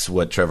that's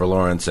what Trevor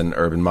Lawrence and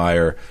Urban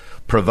Meyer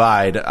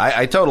provide.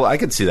 I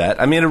could see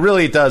that. I mean, it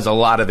really does. A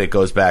lot of it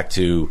goes back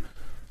to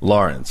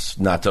Lawrence,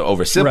 not to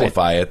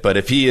oversimplify it, but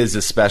if he is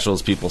as special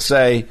as people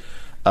say,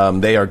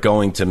 they are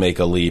going to make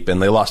a leap.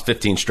 And they lost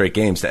 15 straight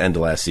games to end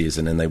of last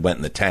season, and they went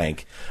in the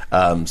tank.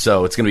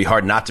 So it's going to be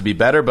hard not to be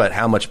better, but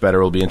how much better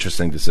will be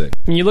interesting to see.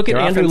 When you look at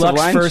Andrew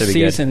Luck's first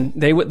season,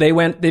 they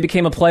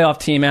became a playoff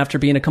team after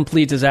being a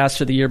complete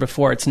disaster the year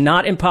before. It's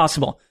not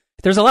impossible.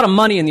 There's a lot of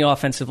money in the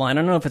offensive line.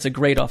 I don't know if it's a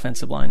great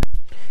offensive line.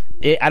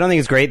 I don't think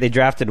it's great. They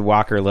drafted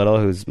Walker Little,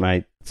 who's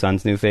my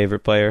son's new favorite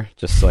player.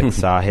 Just like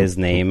saw his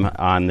name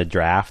on the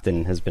draft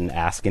and has been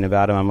asking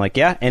about him. I'm like,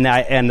 yeah, and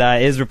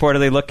is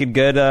reportedly looking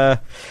good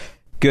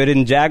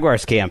in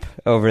Jaguars camp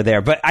over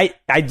there. But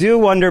I do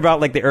wonder about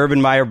like the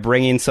Urban Meyer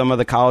bringing some of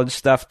the college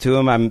stuff to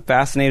him. I'm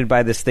fascinated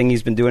by this thing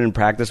he's been doing in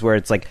practice where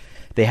it's like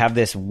they have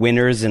this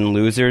winners and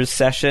losers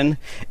session,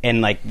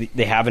 and like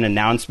they have an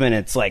announcement.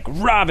 It's like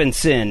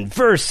Robinson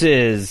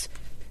versus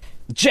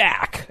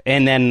Jack,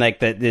 and then like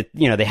they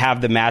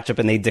have the matchup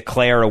and they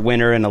declare a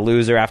winner and a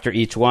loser after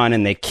each one,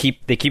 and they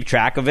keep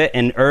track of it.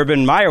 And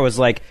Urban Meyer was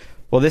like,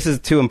 well, this is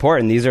too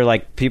important. These are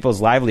like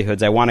people's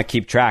livelihoods. I want to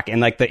keep track. And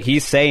like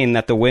he's saying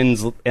that the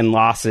wins and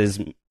losses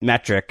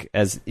metric,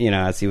 as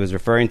he was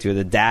referring to,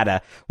 the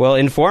data will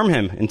inform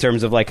him in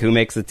terms of like who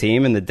makes the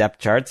team and the depth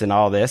charts and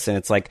all this. And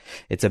it's like,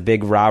 it's a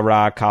big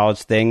rah-rah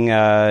college thing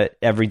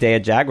every day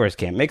at Jaguars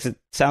camp.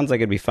 Sounds like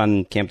it'd be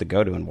fun camp to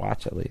go to and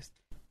watch at least.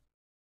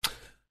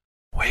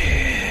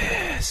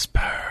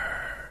 Whispers.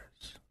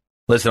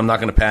 Listen, I'm not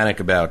going to panic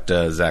about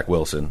Zach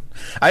Wilson.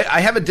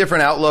 I have a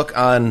different outlook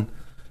on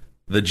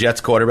the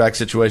Jets quarterback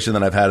situation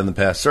than I've had in the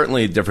past.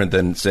 Certainly different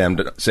than Sam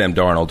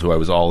Darnold, who I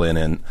was all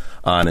in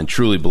on and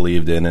truly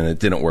believed in, and it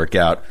didn't work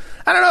out.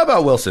 I don't know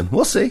about Wilson.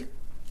 We'll see.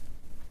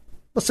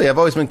 I've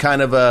always been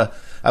kind of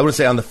I wouldn't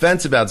say on the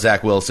fence about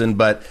Zach Wilson,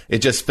 but it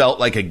just felt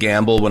like a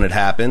gamble when it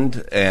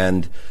happened,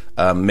 and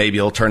maybe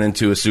he'll turn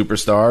into a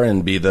superstar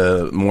and be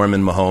the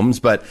Mormon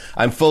Mahomes. But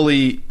I'm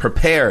fully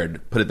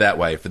prepared, put it that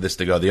way, for this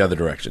to go the other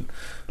direction.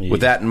 Yeah.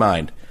 With that in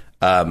mind,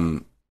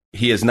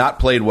 he has not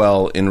played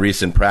well in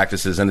recent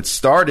practices, and it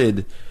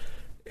started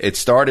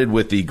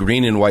with the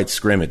green and white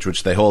scrimmage,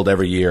 which they hold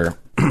every year.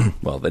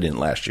 Well, they didn't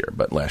last year,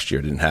 but last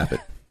year didn't happen.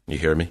 You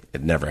hear me?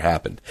 It never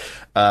happened.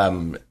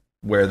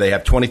 Where they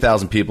have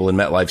 20,000 people in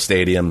MetLife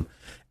Stadium,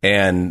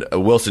 and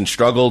Wilson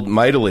struggled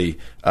mightily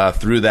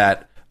through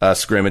that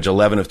scrimmage,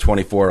 11 of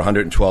 24,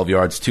 112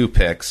 yards, 2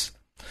 picks.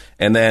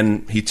 And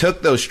then he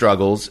took those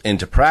struggles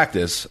into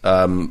practice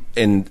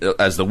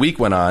as the week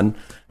went on,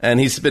 and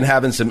he's been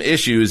having some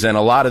issues, and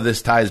a lot of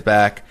this ties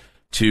back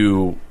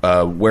to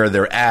where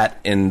they're at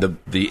in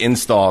the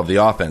install of the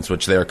offense,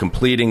 which they're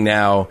completing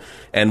now.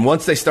 And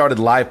once they started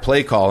live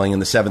play calling in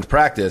the 7th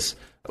practice,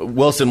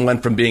 Wilson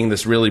went from being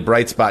this really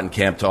bright spot in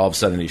camp to all of a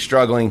sudden he's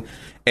struggling.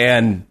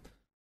 And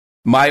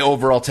my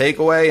overall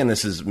takeaway, and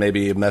this is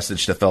maybe a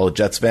message to fellow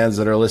Jets fans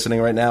that are listening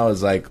right now,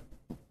 is like,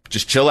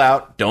 just chill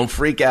out. Don't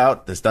freak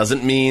out. This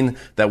doesn't mean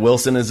that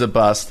Wilson is a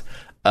bust.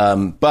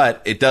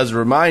 But it does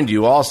remind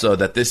you also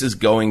that there's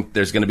going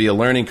to be a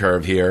learning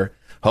curve here.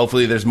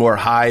 Hopefully there's more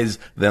highs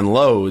than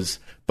lows.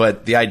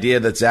 But the idea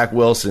that Zach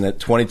Wilson at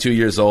 22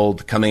 years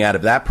old, coming out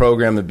of that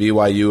program at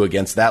BYU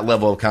against that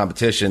level of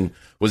competition,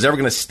 was ever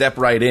going to step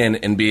right in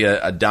and be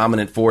a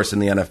dominant force in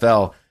the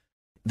NFL,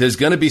 there's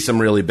going to be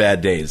some really bad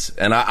days.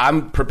 And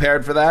I'm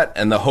prepared for that.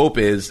 And the hope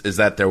is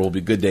that there will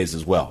be good days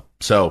as well.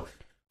 So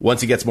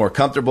once he gets more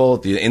comfortable,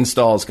 the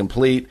install is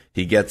complete,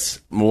 he gets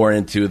more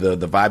into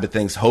the vibe of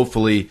things.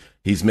 Hopefully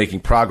he's making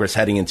progress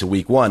heading into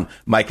week 1.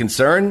 My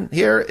concern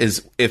here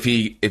is if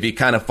he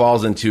kind of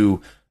falls into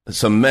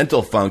some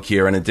mental funk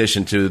here in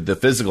addition to the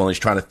physical, and he's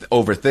trying to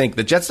overthink.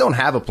 The Jets don't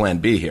have a plan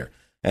B here.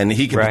 And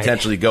he could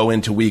potentially go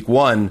into week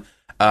 1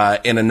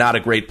 in a not a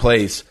great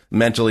place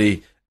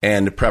mentally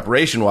and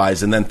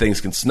preparation-wise, and then things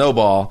can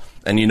snowball,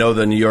 and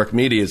the New York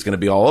media is going to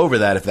be all over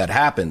that if that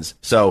happens.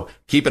 So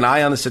keep an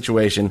eye on the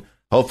situation.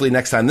 Hopefully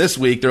next time this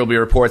week there will be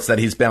reports that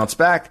he's bounced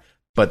back,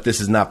 but this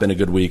has not been a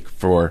good week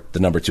for the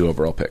number 2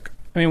 overall pick.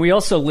 I mean, we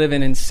also live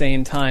in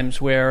insane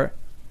times where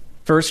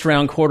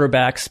first-round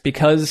quarterbacks,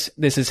 because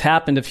this has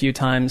happened a few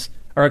times,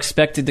 are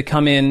expected to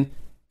come in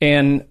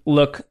and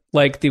look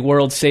like the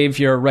world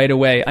savior right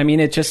away. I mean,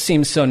 it just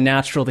seems so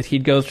natural that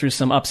he'd go through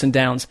some ups and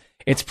downs.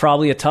 It's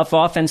probably a tough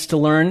offense to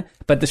learn,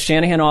 but the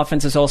Shanahan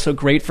offense is also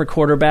great for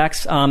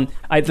quarterbacks.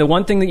 The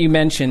one thing that you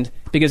mentioned,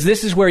 because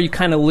this is where you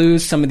kind of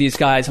lose some of these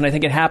guys, and I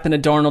think it happened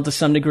to Darnold to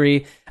some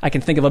degree. I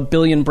can think of a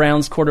billion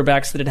Browns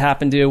quarterbacks that it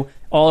happened to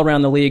all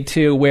around the league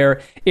too,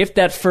 where if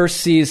that first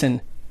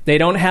season they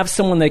don't have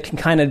someone they can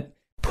kind of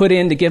put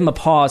in to give him a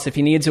pause if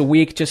he needs a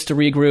week just to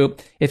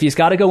regroup, if he's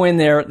got to go in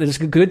there's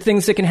good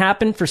things that can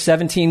happen for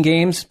 17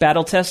 games,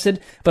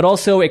 battle-tested, but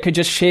also it could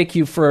just shake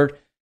you for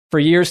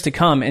years to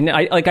come. And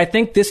I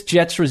think this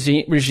Jets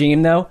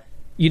regime, though,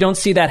 you don't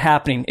see that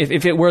happening.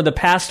 If it were the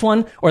past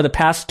one or the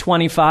past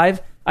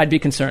 25, I'd be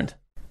concerned.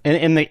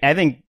 I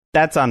think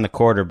that's on the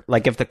quarter.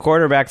 Like, if the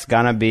quarterback's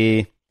going to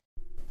be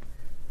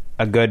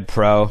a good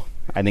pro,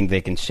 I think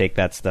they can shake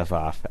that stuff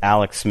off.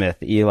 Alex Smith,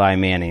 Eli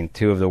Manning,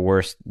 two of the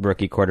worst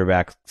rookie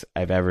quarterbacks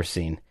I've ever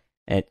seen.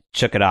 It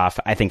shook it off.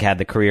 I think had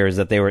the careers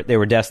that they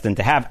were destined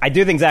to have. I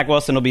do think Zach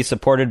Wilson will be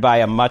supported by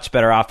a much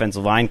better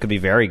offensive line. Could be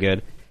very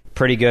good.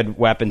 Pretty good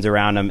weapons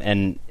around him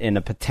and in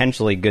a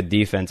potentially good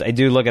defense. I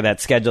do look at that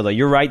schedule, though.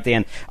 You're right,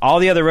 Dan. All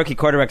the other rookie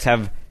quarterbacks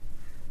have,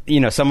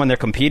 someone they're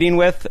competing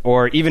with,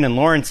 or even in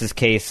Lawrence's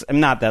case,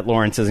 not that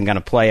Lawrence isn't going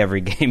to play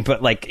every game,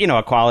 but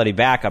a quality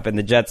backup. And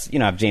the Jets,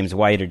 have James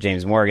White or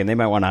James Morgan. They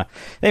might want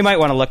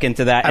to look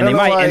into that. And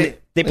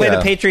they play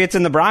the Patriots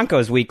and the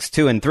Broncos weeks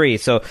 2 and 3.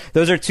 So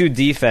those are two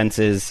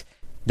defenses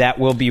that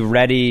will be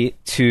ready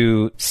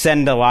to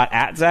send a lot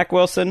at Zach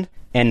Wilson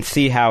and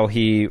see how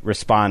he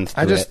responds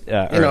to it.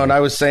 And I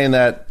was saying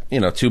that,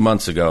 2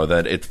 months ago,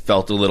 that it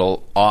felt a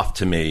little off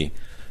to me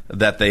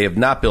that they have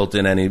not built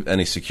in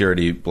any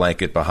security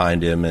blanket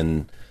behind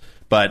him.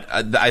 But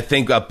I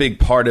think a big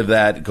part of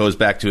that goes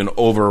back to an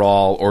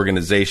overall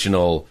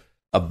organizational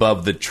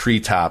above the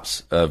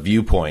treetops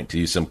viewpoint, to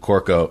use some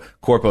corpo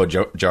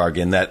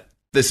jargon, that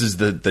this is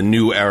the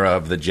new era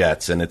of the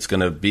Jets, and it's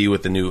going to be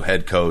with the new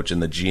head coach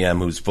and the GM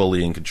who's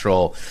fully in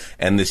control,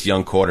 and this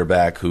young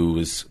quarterback who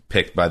was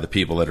picked by the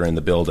people that are in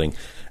the building.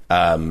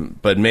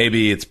 But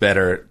maybe it's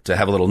better to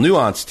have a little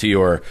nuance to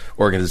your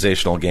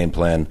organizational game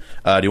plan.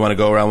 Do you want to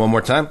go around one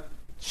more time?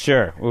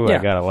 Sure. Ooh, yeah.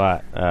 I got a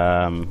lot.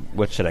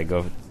 What should I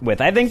go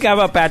with? I think how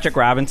about Patrick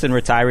Robinson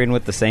retiring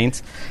with the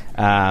Saints?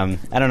 I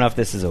don't know if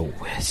this is a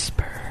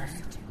whisper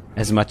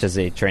as much as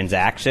a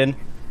transaction.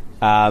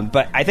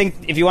 But I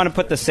think if you want to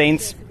put the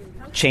Saints'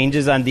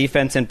 changes on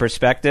defense in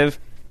perspective,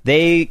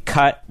 they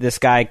cut this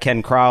guy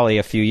Ken Crawley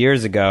a few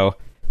years ago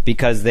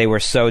because they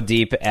were so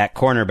deep at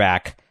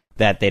cornerback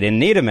that they didn't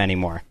need him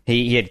anymore.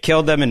 He had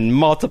killed them in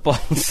multiple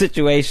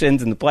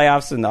situations in the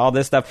playoffs and all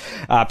this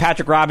stuff.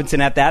 Patrick Robinson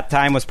at that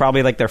time was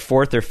probably like their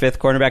 4th or 5th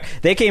cornerback.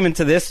 They came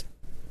into this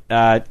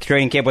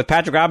training camp with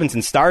Patrick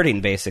Robinson starting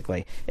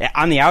basically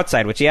on the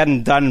outside, which he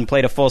hadn't done and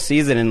played a full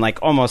season in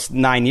like almost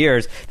 9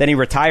 years. Then he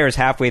retires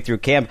halfway through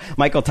camp.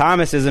 Michael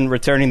Thomas isn't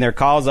returning their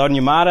calls.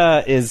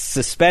 Onyemata is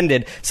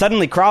suspended.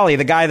 Suddenly Crawley,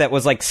 the guy that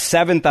was like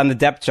 7th on the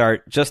depth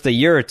chart just a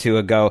year or two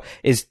ago,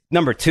 is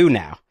number 2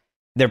 now.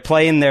 They're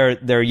playing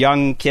their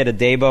young kid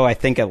Adebo, I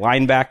think, at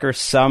linebacker,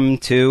 some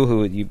too,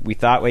 who we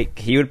thought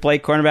he would play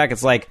cornerback.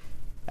 It's like,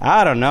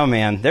 I don't know,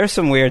 man. There's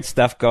some weird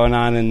stuff going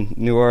on in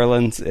New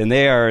Orleans, and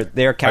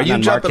they're counting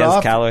on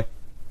Marquez Callaway.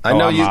 I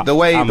know the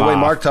way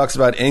Mark talks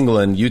about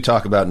England, you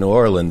talk about New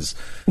Orleans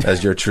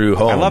as your true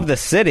home. I love the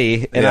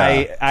city, and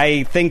yeah.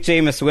 I think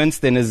Jameis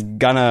Winston is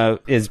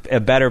a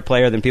better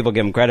player than people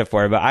give him credit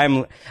for. But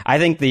I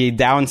think the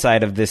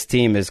downside of this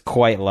team is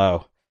quite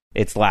low.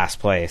 It's last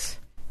place.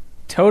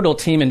 Total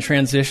team in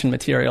transition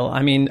material.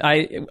 I mean,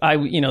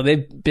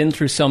 they've been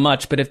through so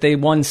much, but if they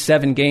won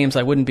 7 games,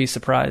 I wouldn't be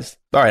surprised.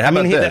 All right, how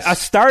about this? A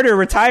starter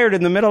retired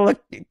in the middle of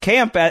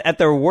camp at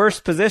their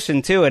worst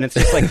position too, and it's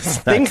just like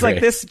things like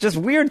this. Just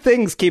weird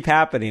things keep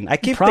happening. I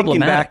keep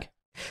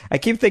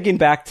thinking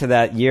back to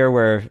that year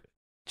where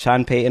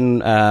Sean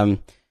Payton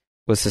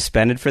was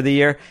suspended for the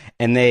year,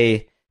 and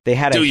they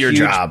had do your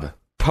job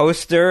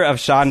poster of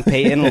Sean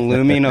Payton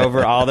looming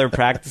over all their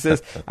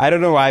practices. I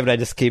don't know why, but I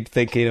just keep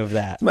thinking of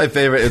that.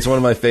 It's one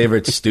of my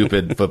favorite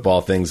stupid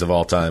football things of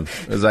all time.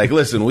 It's like,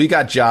 listen, we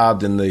got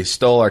jobbed and they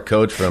stole our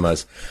coach from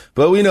us,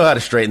 but we know how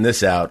to straighten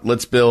this out.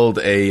 Let's build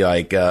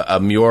a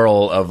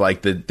mural of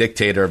like the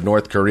dictator of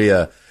North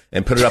Korea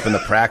and put it up in the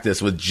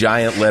practice with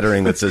giant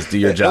lettering that says, do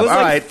your job.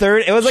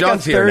 It was like a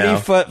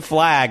 30-foot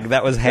flag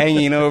that was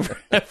hanging over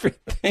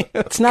everything.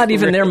 It's not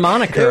even their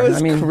moniker. It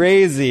was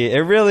crazy. It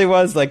really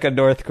was like a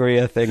North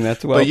Korea thing.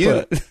 That's well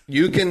put.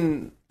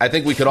 I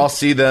think we could all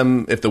see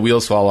them, if the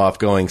wheels fall off,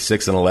 going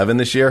 6-11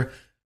 this year.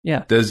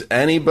 Yeah. Does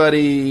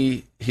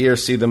anybody here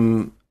see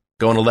them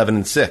going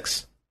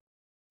 11-6?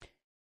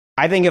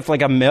 I think if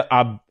like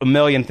a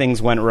million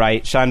things went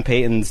right, Sean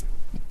Payton's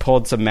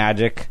pulled some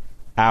magic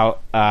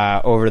out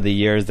over the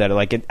years that are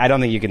like I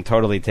don't think you can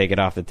totally take it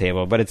off the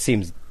table, but it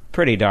seems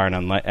pretty darn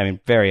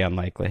very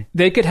unlikely.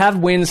 They could have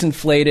wins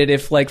inflated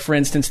if, like, for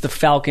instance, the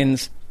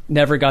Falcons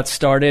never got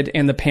started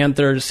and the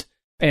Panthers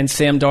and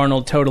Sam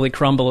Darnold totally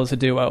crumble as a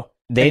duo.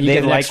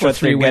 They like what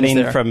they're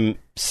getting from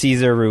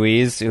Cesar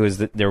Ruiz, who was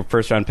their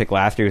first-round pick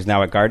last year, who's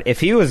now at guard. If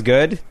he was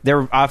good,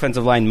 their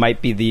offensive line might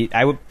be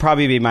I would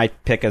probably be my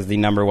pick as the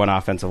number 1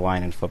 offensive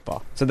line in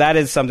football. So that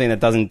is something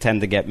that doesn't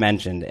tend to get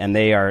mentioned, and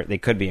they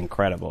could be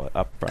incredible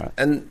up front.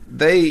 And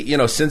they,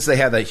 since they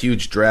had that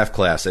huge draft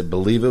class, I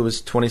believe it was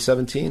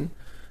 2017,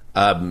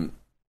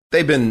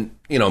 they've been,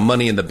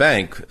 money in the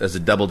bank as a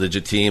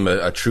double-digit team,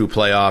 a true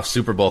playoff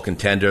Super Bowl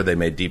contender. They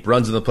made deep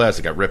runs in the playoffs.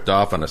 They got ripped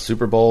off on a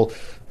Super Bowl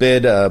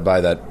bid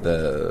by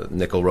that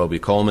Nickel Roby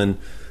Coleman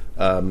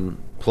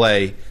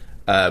play.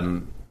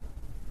 And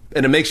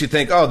it makes you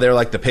think, they're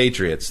like the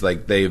Patriots.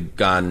 Like, they've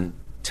gone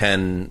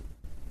 10-6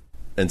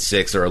 or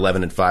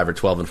 11-5 or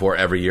 12-4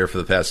 every year for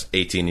the past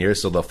 18 years,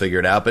 so they'll figure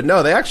it out. But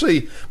no, they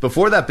actually,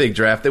 before that big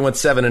draft, they went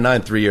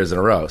 7-9 3 years in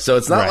a row. So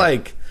it's not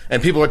like...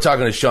 And people are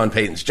talking to Sean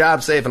Payton's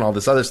job safe and all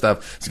this other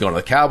stuff. He's going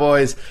to the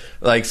Cowboys.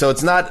 So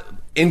it's not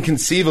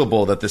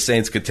inconceivable that the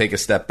Saints could take a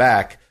step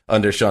back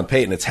under Sean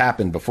Payton. It's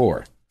happened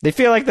before. They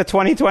feel like the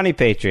 2020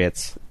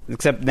 Patriots,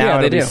 except now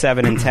it'll be do.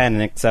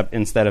 7-10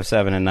 instead of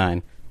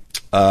 7-9.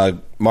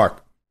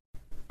 Mark.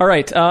 All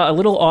right, a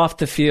little off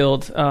the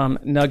field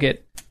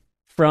nugget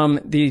from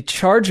the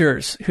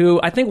Chargers, who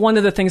I think one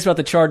of the things about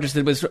the Chargers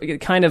that was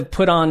kind of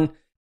put on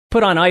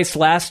ice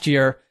last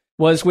year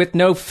was with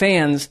no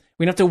fans,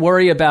 we don't have to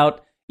worry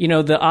about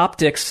the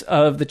optics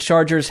of the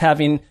Chargers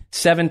having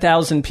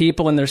 7,000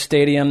 people in their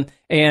stadium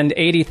and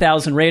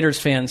 80,000 Raiders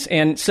fans.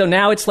 And so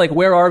now it's like,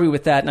 where are we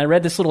with that? And I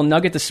read this little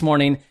nugget this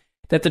morning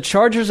that the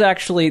Chargers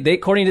actually,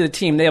 according to the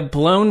team, they have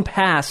blown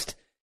past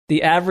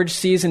the average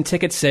season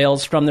ticket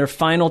sales from their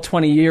final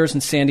 20 years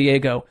in San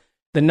Diego.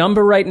 The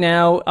number right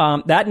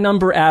now, that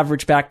number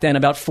averaged back then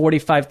about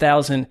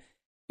 45,000.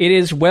 It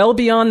is well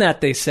beyond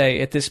that, they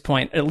say, at this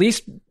point, at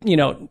least,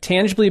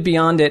 tangibly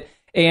beyond it.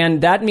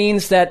 And that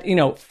means that,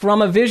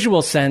 from a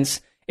visual sense,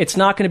 it's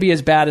not going to be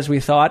as bad as we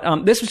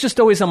thought. This was just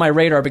always on my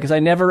radar because I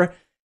never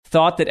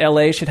thought that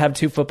LA should have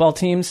two football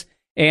teams.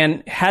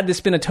 And had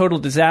this been a total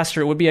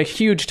disaster, it would be a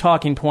huge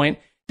talking point.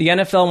 The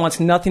NFL wants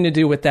nothing to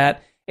do with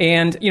that.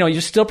 And,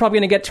 you're still probably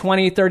going to get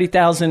 20,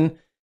 30,000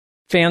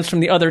 fans from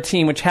the other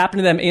team, which happened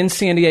to them in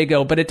San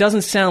Diego. But it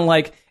doesn't sound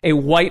like a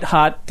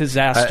white-hot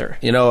disaster.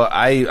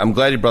 I'm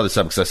glad you brought this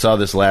up because I saw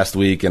this last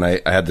week and I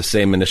had the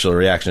same initial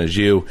reaction as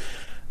you.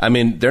 I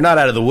mean, they're not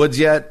out of the woods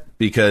yet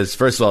because,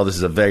 first of all, this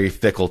is a very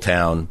fickle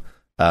town.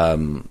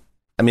 The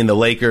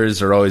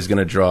Lakers are always going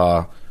to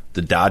draw.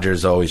 The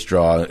Dodgers always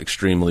draw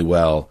extremely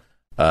well.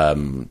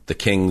 The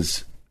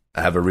Kings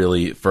have a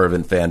really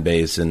fervent fan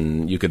base,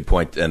 and you could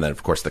point, and then,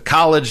 of course, the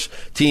college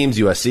teams,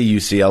 USC,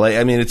 UCLA.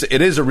 I mean,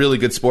 it is a really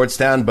good sports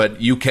town,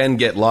 but you can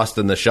get lost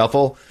in the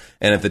shuffle.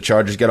 And if the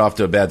Chargers get off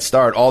to a bad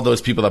start, all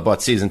those people that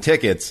bought season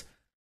tickets,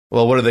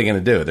 well, what are they going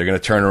to do? They're going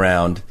to turn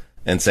around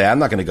and say, I'm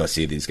not going to go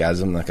see these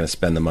guys. I'm not going to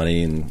spend the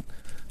money and,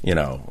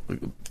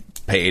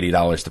 pay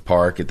 $80 to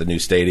park at the new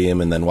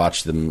stadium and then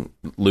watch them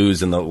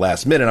lose in the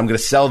last minute. I'm going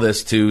to sell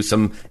this to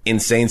some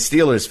insane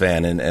Steelers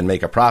fan and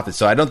make a profit.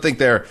 So I don't think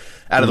they're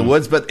out of the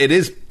woods, but it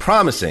is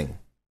promising.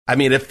 I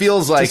mean, it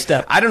feels like,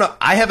 I don't know.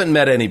 I haven't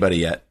met anybody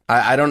yet.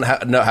 I don't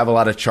have a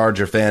lot of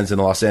Charger fans in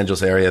the Los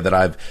Angeles area that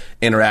I've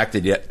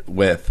interacted yet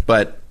with,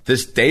 but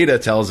this data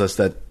tells us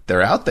that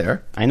they're out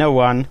there. I know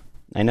one.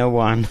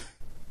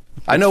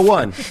 A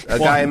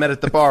guy I met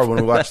at the bar when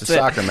we watched the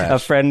soccer match. A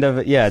friend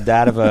of,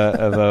 dad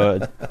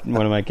of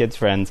one of my kids'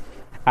 friends.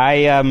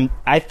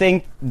 I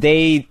think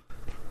they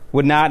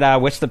would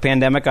not wish the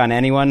pandemic on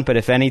anyone, but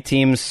if any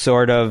teams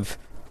sort of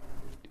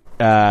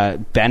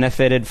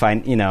benefited,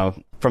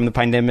 from the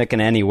pandemic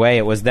in any way,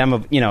 it was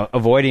them,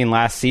 avoiding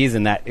last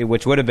season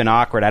which would have been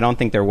awkward. I don't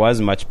think there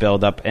was much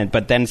buildup,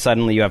 but then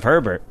suddenly you have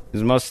Herbert,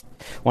 who's one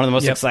of the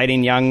most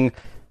exciting young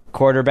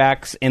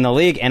quarterbacks in the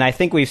league, and I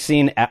think we've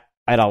seen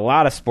at a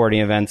lot of sporting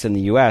events in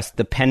the U.S.,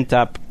 the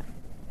pent-up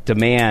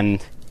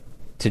demand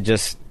to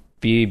just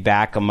be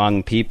back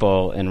among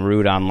people and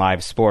root on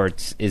live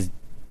sports is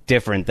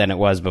different than it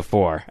was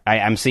before.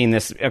 I'm seeing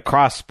this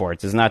across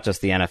sports. It's not just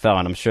the NFL,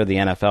 and I'm sure the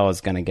NFL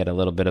is going to get a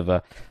little bit of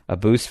a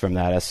boost from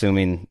that,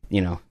 assuming,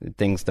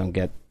 things don't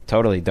get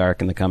totally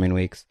dark in the coming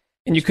weeks.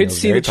 And you could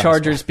see the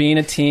Chargers being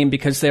a team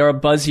because they are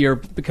buzzier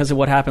because of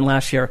what happened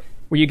last year,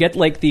 where you get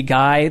like the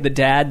dad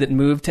that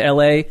moved to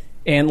L.A.,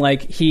 and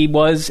like he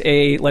was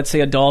let's say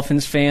a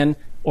Dolphins fan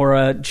or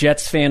a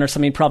Jets fan or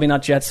something, probably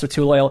not Jets, they're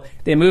too loyal.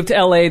 They move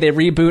to LA, they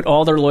reboot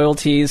all their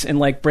loyalties and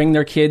like bring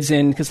their kids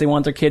in because they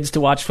want their kids to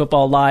watch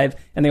football live,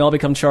 and they all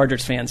become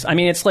Chargers fans. I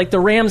mean, it's like the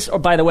Rams,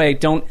 by the way,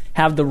 don't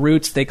have the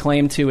roots they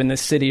claim to in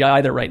this city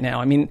either right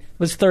now. I mean, it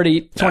was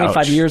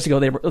 25 years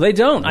ago. They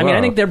don't. I mean, I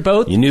think they're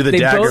both. You knew the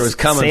dagger was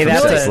coming from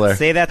Sisler.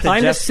 Say that to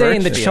I'm Jeff just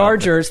saying Birch the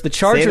Chargers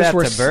say that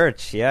were to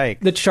Birch. Yikes.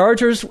 The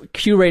Chargers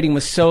Q rating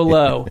was so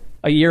low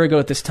a year ago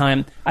at this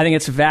time. I think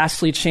it's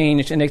vastly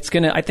changed, and I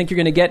think you're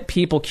going to get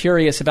people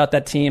curious about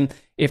that team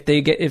if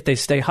they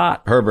stay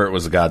hot. Herbert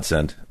was a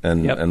godsend,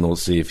 and we'll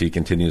see if he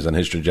continues on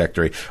his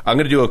trajectory. I'm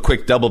going to do a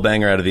quick double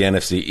banger out of the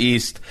NFC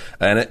East.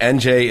 And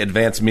NJ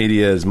Advanced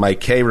Media's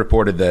Mike Kay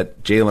reported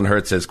that Jalen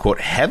Hurts has,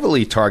 quote,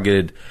 heavily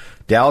targeted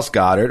Dallas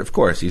Goedert. Of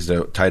course, he's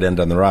a tight end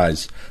on the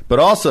rise. But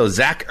also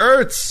Zach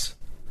Ertz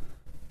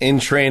in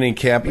training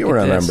camp. You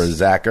remember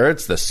Zach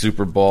Ertz, the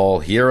Super Bowl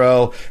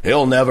hero.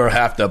 He'll never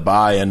have to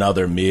buy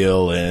another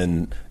meal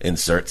in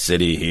insert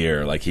city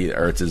here. Like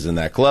Ertz is in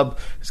that club.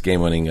 His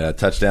game-winning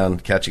touchdown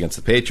catch against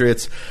the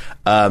Patriots.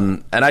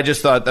 And I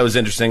just thought that was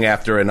interesting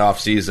after an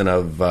offseason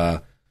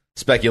of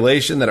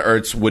speculation that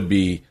Ertz would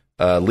be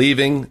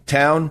leaving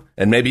town,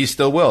 and maybe he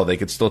still will. They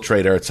could still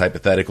trade Ertz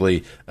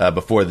hypothetically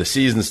before the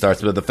season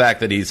starts. But the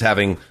fact that he's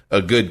having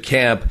a good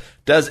camp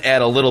does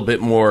add a little bit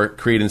more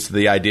credence to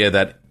the idea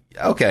that,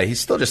 okay, he's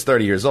still just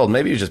 30 years old.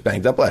 Maybe he was just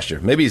banged up last year.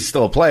 Maybe he's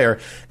still a player.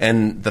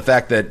 And the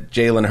fact that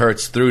Jalen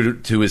Hurts threw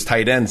to his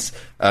tight ends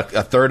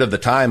a third of the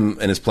time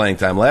in his playing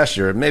time last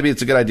year, maybe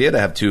it's a good idea to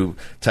have two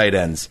tight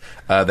ends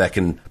that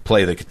can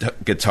play the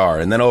guitar.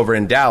 And then over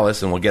in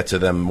Dallas, and we'll get to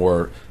them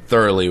more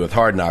thoroughly with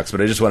Hard Knocks,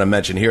 but I just want to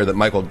mention here that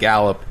Michael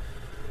Gallup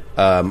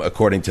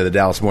according to the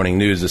Dallas Morning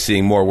News, is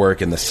seeing more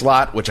work in the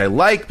slot, which I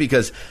like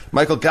because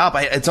Michael Gallup,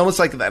 it's almost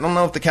like I don't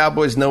know if the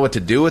Cowboys know what to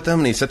do with him.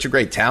 And he's such a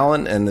great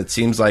talent, and it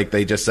seems like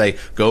they just say,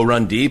 go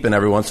run deep, and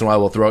every once in a while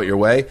we'll throw it your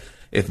way.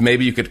 If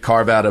maybe you could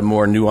carve out a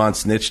more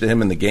nuanced niche to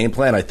him in the game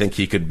plan, I think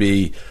he could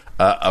be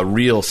a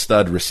real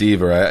stud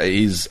receiver.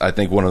 He's, I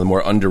think, one of the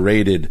more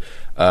underrated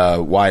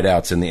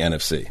wideouts in the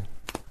NFC.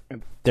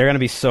 They're going to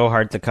be so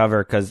hard to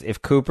cover because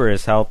if Cooper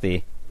is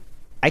healthy,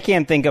 I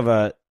can't think of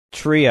a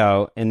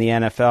trio in the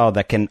NFL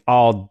that can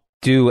all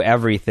do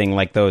everything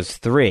like those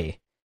three.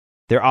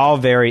 They're all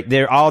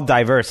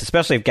diverse,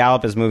 especially if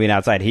Gallup is moving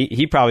outside.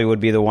 He probably would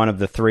be the one of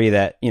the three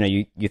that,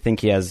 you think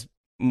he has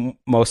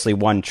mostly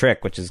one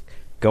trick, which is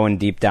going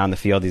deep down the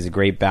field. He's a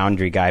great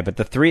boundary guy. But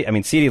the three,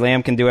 CeeDee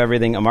Lamb can do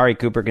everything. Amari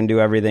Cooper can do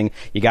everything.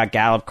 You got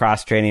Gallup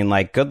cross-training.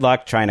 Like, good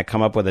luck trying to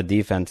come up with a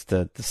defense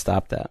to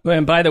stop that.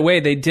 And by the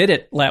way, they did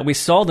it. We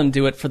saw them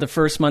do it for the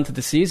first month of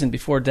the season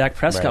before Dak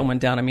Prescott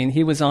went down.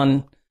 He was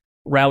on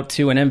route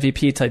to an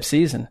MVP-type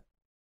season.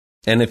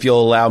 And if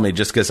you'll allow me,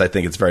 just because I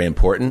think it's very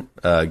important,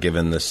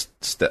 given the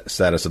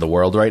status of the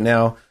world right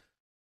now,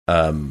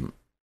 Tampa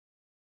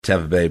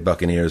Bay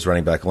Buccaneers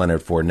running back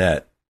Leonard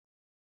Fournette,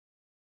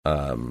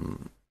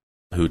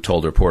 who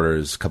told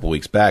reporters a couple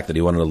weeks back that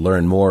he wanted to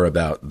learn more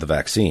about the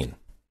vaccine.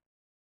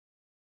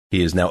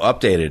 He has now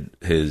updated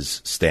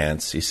his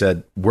stance. He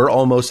said, we're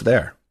almost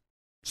there.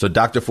 So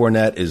Dr.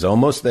 Fournette is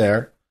almost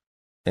there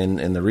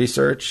in the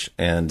research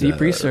and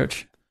deep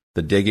research,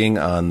 the digging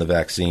on the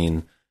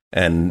vaccine.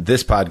 And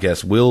this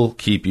podcast will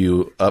keep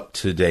you up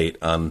to date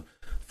on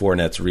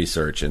Fournette's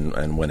research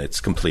and when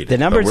it's completed. The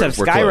numbers have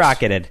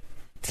skyrocketed.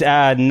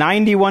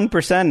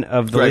 91%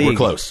 of the league. We're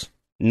close.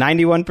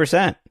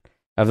 91%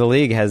 of the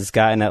league has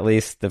gotten at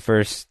least the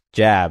first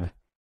jab.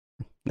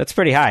 That's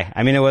pretty high.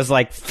 It was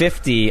like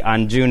 50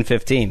 on June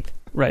 15th.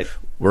 Right.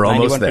 We're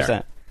almost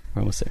there.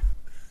 We're almost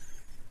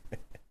there.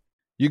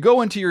 You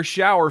go into your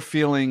shower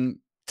feeling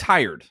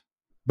tired,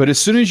 but as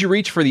soon as you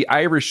reach for the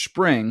Irish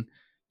Spring,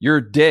 your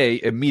day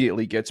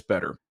immediately gets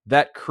better.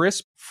 That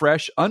crisp,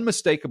 fresh,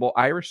 unmistakable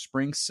Irish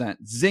Spring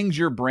scent zings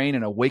your brain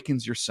and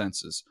awakens your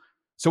senses.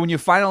 So when you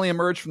finally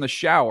emerge from the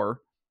shower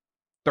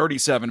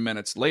 37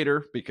 minutes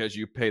later, because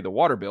you pay the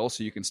water bill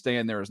so you can stay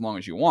in there as long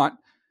as you want,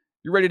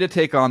 you're ready to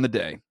take on the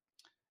day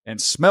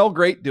and smell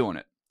great doing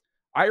it.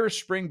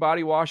 Irish Spring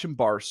Body Wash and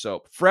Bar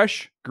Soap.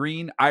 Fresh,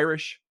 green,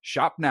 Irish.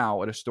 Shop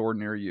now at a store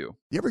near you.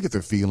 You ever get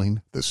the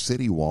feeling the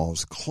city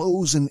walls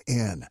closing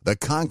in, the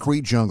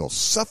concrete jungle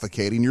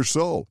suffocating your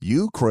soul?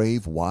 You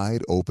crave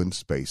wide open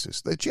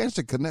spaces, the chance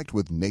to connect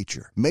with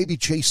nature, maybe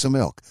chase some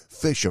elk,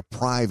 fish a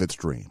private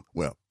stream.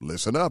 Well,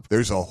 listen up.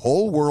 There's a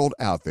whole world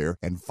out there,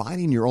 and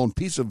finding your own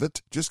piece of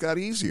it just got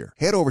easier.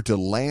 Head over to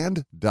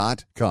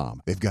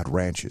land.com. They've got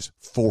ranches,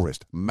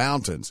 forest,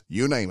 mountains,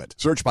 you name it.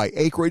 Search by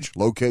acreage,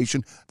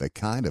 location, the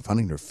kind of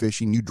hunting or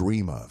fishing you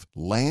dream of.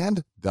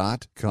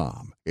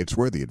 Land.com. It's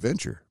where the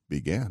adventure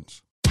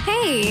begins.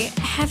 Hey,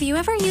 have you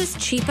ever used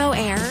Cheapo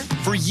Air?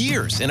 For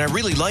years, and I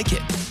really like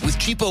it. With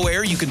Cheapo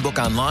Air, you can book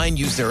online,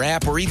 use their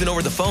app, or even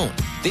over the phone.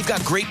 They've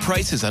got great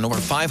prices on over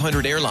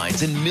 500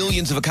 airlines and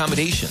millions of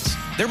accommodations.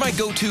 They're my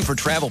go-to for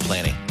travel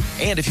planning.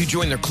 And if you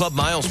join their Club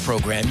Miles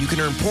program, you can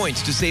earn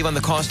points to save on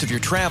the cost of your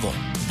travel.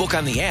 Book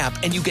on the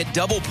app, and you get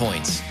double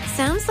points.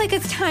 Sounds like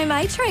it's time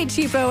I tried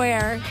Cheapo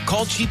Air.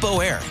 Call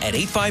Cheapo Air at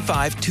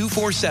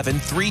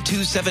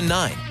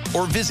 855-247-3279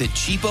 or visit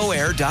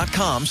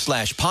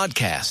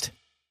cheapoair.com/podcast.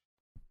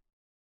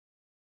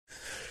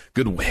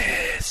 Good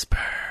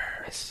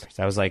whispers.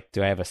 I was like,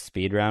 do I have a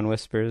speed round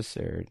whispers?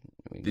 Or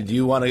did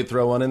you want to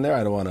throw one in there?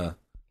 I don't want to.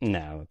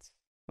 No,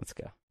 let's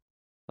go.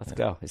 Let's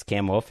go. Is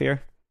Cam Wolf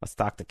here? Let's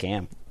talk to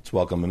Cam. Let's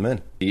welcome him in.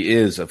 He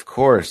is, of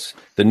course,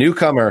 the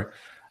newcomer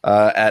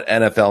at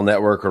NFL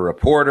Network, a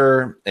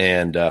reporter,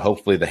 and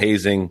hopefully the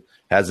hazing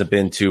hasn't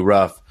been too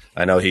rough.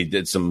 I know he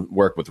did some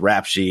work with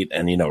Rap Sheet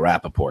and,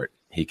 Rappaport.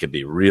 He could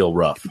be real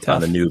rough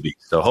on a newbie.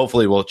 So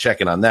hopefully we'll check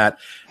in on that.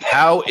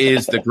 How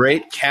is the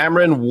great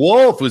Cameron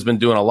Wolf, who's been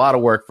doing a lot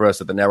of work for us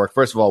at the network?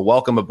 First of all,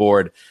 welcome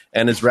aboard.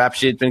 And has Rap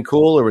Sheet been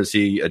cool, or was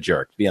he a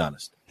jerk? Be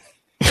honest.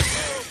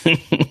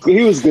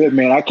 He was good,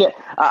 man. I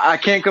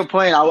can't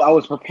complain. I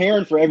was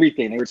preparing for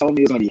everything. They were telling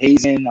me it was going to be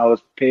hazing. I was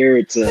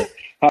prepared to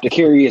have to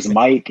carry his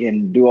mic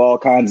and do all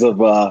kinds of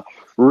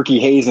rookie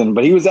hazing.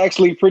 But he was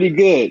actually pretty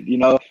good.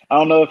 I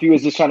don't know if he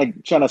was just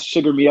trying to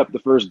sugar me up the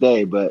first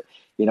day, but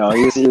he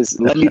was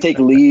letting me take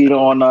lead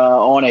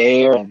on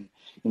air and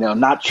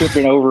not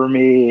tripping over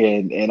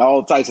me and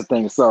all types of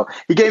things. So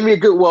he gave me a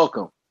good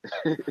welcome.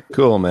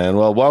 Cool, man.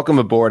 Well, welcome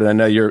aboard. And I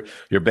know you're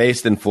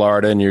based in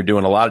Florida and you're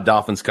doing a lot of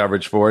Dolphins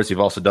coverage for us. You've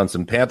also done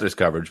some Panthers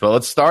coverage. But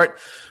let's start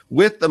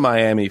with the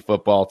Miami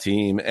football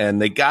team.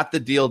 And they got the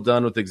deal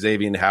done with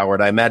Xavier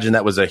Howard. I imagine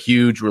that was a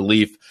huge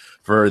relief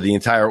for the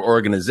entire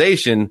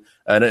organization,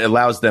 and it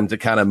allows them to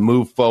kind of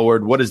move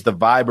forward. What is the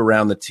vibe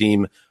around the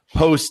team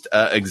post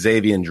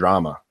Xavier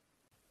drama?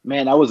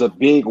 Man, that was a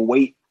big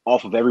weight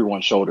off of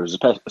everyone's shoulders,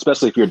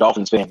 especially if you're a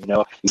Dolphins fan.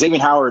 Xavier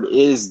Howard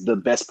is the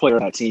best player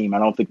on that team. I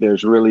don't think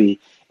there's really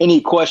any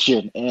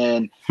question.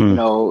 And,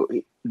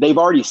 they've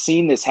already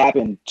seen this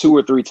happen 2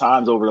 or 3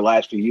 times over the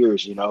last few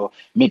years. You know,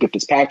 Minkah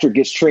Fitzpatrick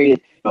gets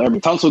traded,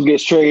 Laremy Tunsil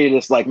gets traded.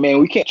 It's like, man,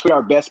 we can't trade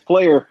our best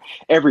player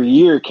every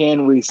year,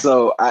 can we?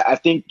 So I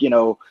think, you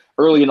know,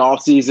 early in the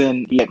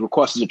offseason, he had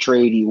requested a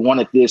trade. He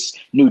wanted this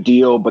new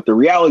deal, but the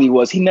reality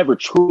was he never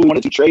truly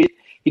wanted to trade.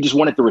 He just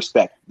wanted the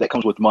respect that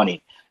comes with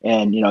money.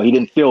 And, you know, he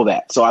didn't feel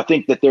that. So I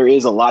think that there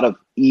is a lot of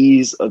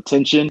ease of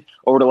tension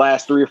over the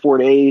last 3 or 4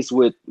 days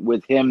with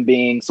him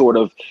being sort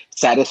of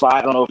satisfied.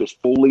 I don't know if it's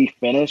fully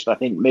finished. I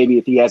think maybe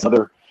if he has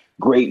another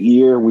great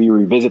year, we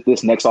revisit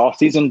this next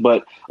offseason.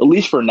 But at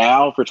least for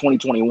now, for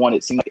 2021,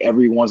 it seems like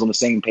everyone's on the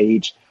same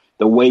page.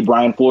 The way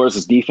Brian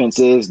Flores' defense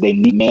is, they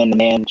need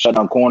man-to-man, shut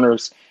down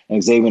corners,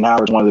 and Xavier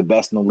Howard's one of the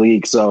best in the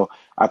league. So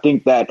I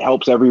think that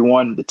helps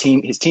everyone.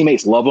 His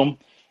teammates love him.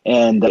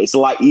 And it's a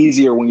lot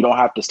easier when you don't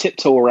have to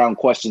tiptoe around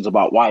questions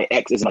about why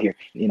X isn't here,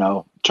 you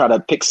know, try to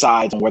pick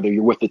sides on whether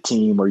you're with the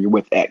team or you're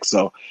with X.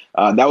 So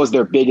that was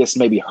their biggest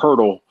maybe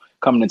hurdle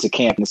coming into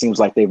camp, and it seems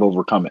like they've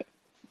overcome it.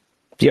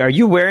 Are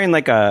you wearing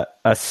like a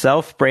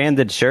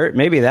self-branded shirt?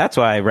 Maybe that's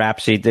why Rap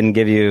Sheet didn't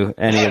give you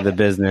any of the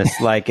business.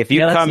 Like if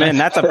you come in,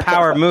 that's a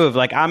power move.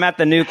 Like I'm at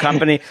the new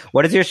company.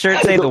 What does your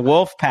shirt say? The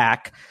Wolf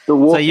Pack. The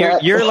Wolf so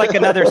you're like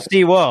another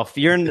Sea Wolf.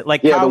 You're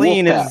like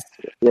Colleen is,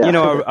 you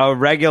know, a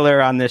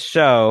regular on this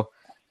show.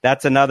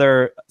 That's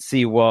another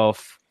Sea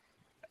Wolf.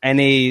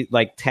 Any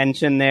like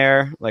tension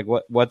there? Like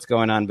what's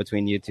going on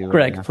between you two?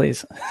 Greg, right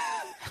please.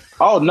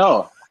 Oh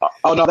no,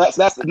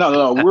 that's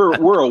no.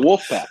 We're a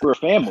wolf pack. We're a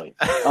family.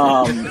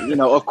 You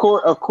know, of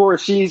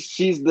course,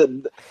 she's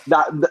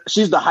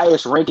the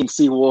highest ranking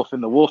sea wolf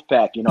in the wolf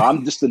pack. You know,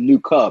 I'm just a new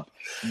cub,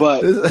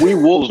 but we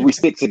wolves, we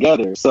stick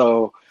together.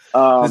 So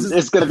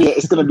it's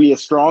gonna be a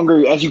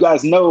stronger. As you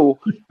guys know,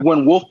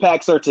 when wolf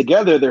packs are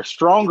together, they're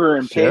stronger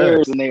in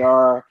pairs than they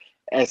are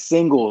as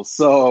singles.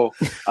 So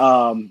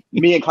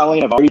me and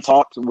Colleen have already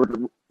talked.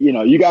 You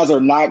know, you guys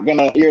are not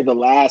gonna hear the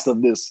last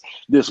of this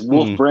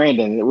Wolf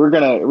Brandon. We're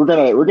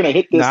gonna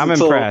hit this I'm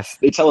until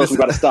impressed. they tell us we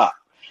gotta stop.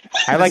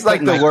 I like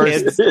the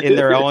kids in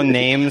their own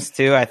names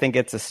too. I think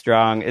it's a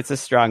strong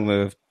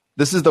move.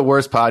 This is the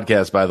worst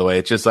podcast, by the way.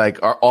 It's just like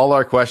all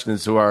our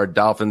questions to our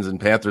Dolphins and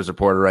Panthers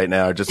reporter right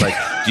now are just like,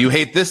 do you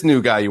hate this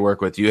new guy you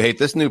work with? Do you hate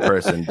this new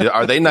person?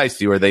 Are they nice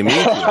to you? Are they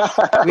mean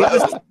to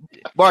you?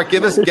 Mark,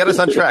 get us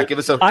on track.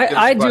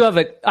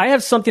 I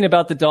have something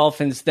about the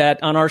Dolphins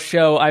that on our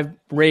show I've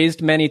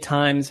raised many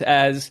times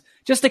as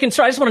just a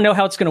concern. I just want to know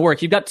how it's going to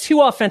work. You've got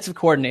 2 offensive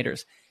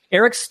coordinators,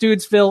 Eric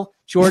Studesville,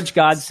 George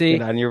Godsey,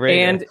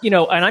 and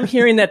and I'm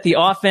hearing that the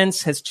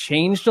offense has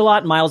changed a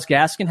lot. Myles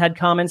Gaskin had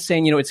comments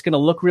saying, it's going to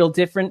look real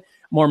different,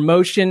 more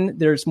motion,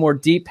 there's more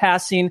deep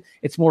passing,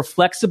 it's more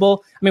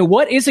flexible. I mean,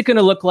 what is it going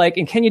to look like?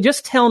 And can you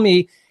just tell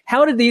me,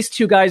 how did these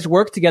 2 guys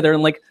work together,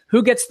 and like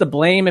who gets the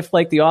blame if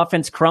like the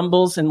offense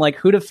crumbles, and like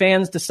who do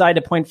fans decide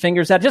to point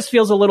fingers at? It just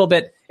feels a little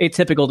bit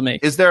atypical to me.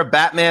 Is there a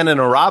Batman and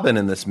a Robin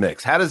in this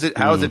mix? How is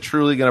it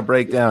truly going to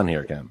break down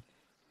here, Cam?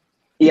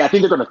 Yeah, I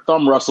think they're going to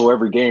thumb wrestle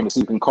every game so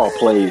you can call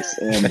plays,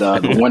 and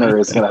the winner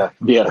is going to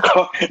be able to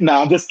call.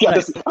 No, I'm just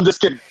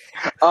kidding.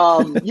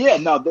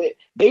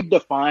 They've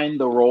defined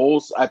the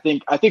roles. I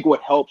think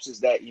what helps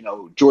is that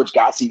George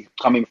Godsey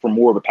coming from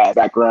more of a pass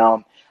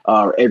background.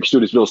 Eric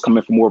Studesville is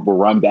coming from more of a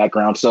run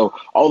background. So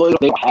although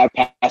they don't have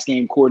pass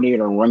game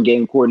coordinator and run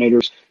game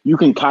coordinators, you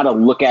can kind of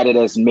look at it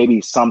as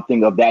maybe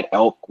something of that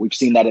ilk. We've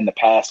seen that in the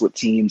past with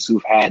teams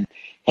who've had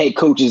head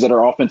coaches that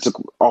are offensive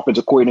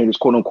coordinators,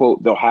 quote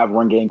unquote. They'll have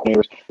run game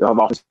coordinators. They'll have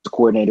offensive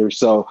coordinators.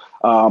 So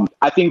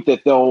I think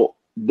that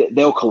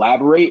they'll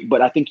collaborate,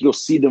 but I think you'll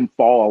see them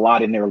fall a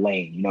lot in their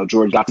lane.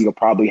 George Godsey will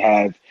probably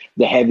have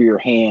the heavier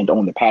hand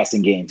on the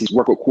passing games. He's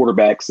worked with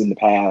quarterbacks in the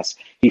past.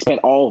 He spent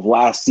all of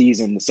last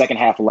season, the second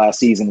half of last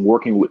season,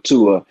 working with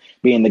Tua,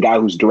 being the guy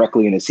who's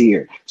directly in his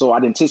ear. So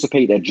I'd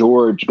anticipate that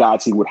George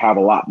Godsey would have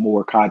a lot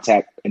more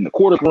contact in the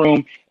quarterback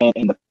room and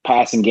in the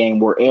passing game,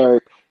 where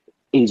Eric,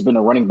 he's been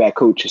a running back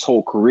coach his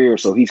whole career,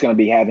 so he's going to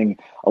be having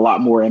a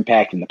lot more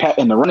impact in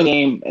the running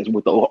game, as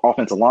with the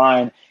offensive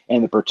line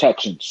and the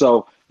protection.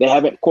 So they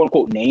haven't, quote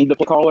unquote, named the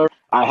play caller.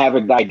 I have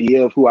an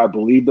idea of who I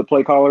believe the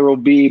play caller will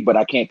be, but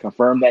I can't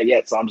confirm that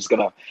yet. So I'm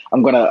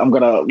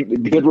gonna be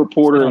a good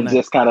reporter and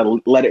just kind of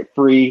let it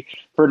free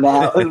for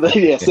now.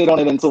 Sit on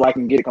it until I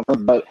can get it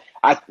confirmed. But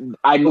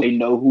I really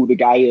know who the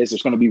guy is.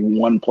 There's going to be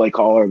one play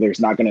caller. There's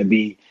not going to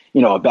be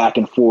a back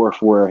and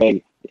forth where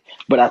hey.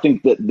 But I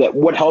think that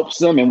what helps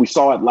them, and we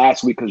saw it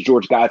last week because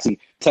George Godsey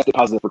tested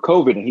positive for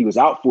COVID and he was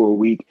out for a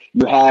week.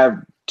 You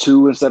have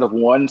 2 instead of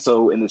 1.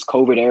 So in this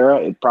COVID era,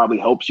 it probably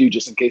helps you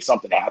just in case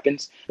something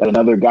happens that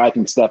another guy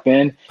can step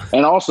in.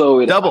 And also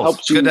it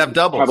helps you. Should have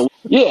doubles.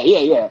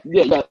 Yeah.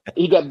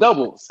 He got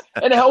doubles.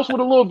 And it helps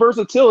with a little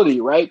versatility,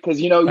 right? Because,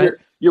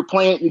 you're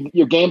playing,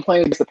 your game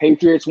plan against the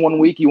Patriots one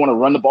week. You want to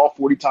run the ball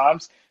 40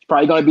 times. It's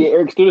probably going to be an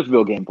Eric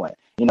Studesville game plan.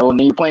 And then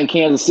you're playing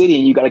Kansas City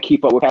and you got to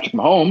keep up with Patrick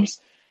Mahomes.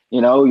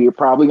 You're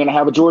probably going to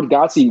have a George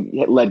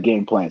Godsey-led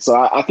game plan. So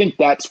I think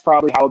that's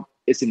probably how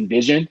it's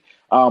envisioned.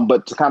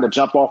 But to kind of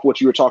jump off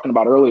what you were talking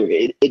about earlier,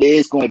 it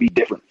is going to be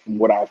different from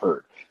what I've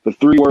heard. The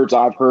 3 words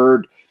I've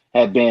heard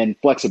have been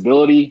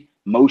flexibility,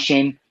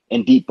 motion,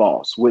 and deep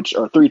balls, which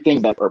are three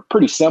things that are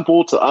pretty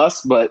simple to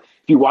us. But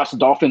if you watch the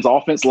Dolphins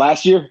offense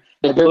last year,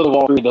 they barely did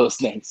all three of those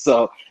things.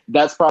 So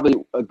that's probably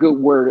a good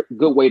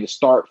way to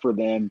start for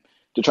them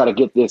to try to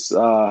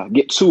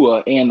get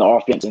Tua and the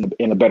offense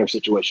in a better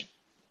situation.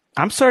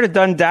 I'm sort of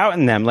done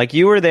doubting them. Like,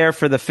 you were there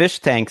for the fish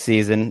tank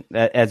season,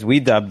 as we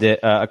dubbed it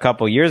a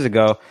couple years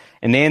ago,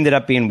 and they ended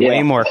up being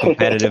way more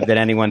competitive than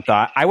anyone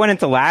thought. I went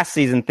into last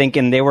season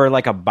thinking they were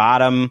like a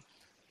bottom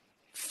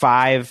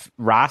 5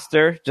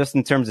 roster just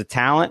in terms of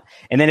talent.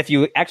 And then if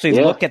you actually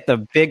look at the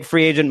big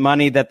free agent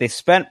money that they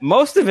spent,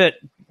 most of it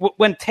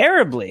went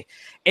terribly.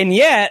 And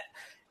yet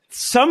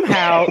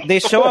somehow they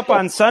show up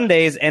on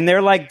Sundays and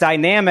they're like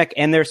dynamic,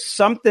 and there's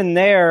something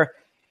there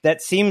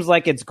that seems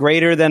like it's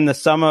greater than the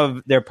sum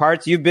of their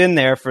parts. You've been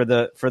there for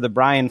the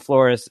Brian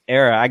Flores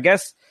era. I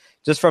guess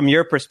just from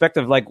your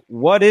perspective, like,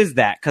 what is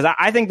that? Because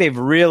I think they've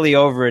really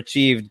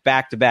overachieved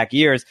back-to-back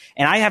years,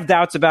 and I have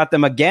doubts about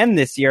them again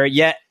this year.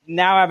 Yet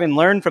now, having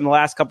learned from the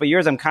last couple of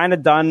years, I'm kind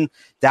of done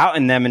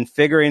doubting them and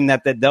figuring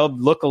that they'll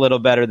look a little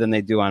better than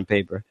they do on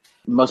paper.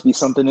 Must be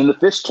something in the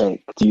fish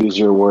tank, to use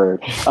your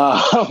word.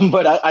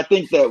 But I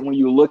think that when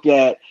you look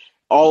at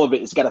all of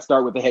it, it's got to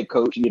start with the head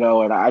coach,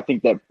 and I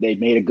think that they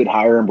made a good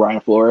hire in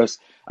Brian Flores.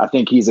 I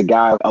think he's a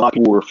guy, a lot of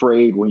people were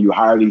afraid when you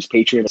hire these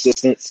Patriot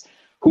assistants.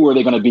 Who are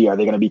they going to be? Are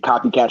they going to be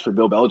copycats for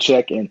Bill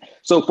Belichick? And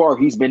so far,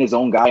 he's been his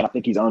own guy, and I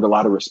think he's earned a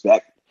lot of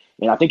respect.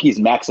 And I think he's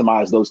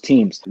maximized those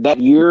teams. That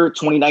year,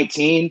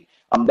 2019,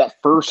 that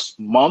first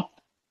month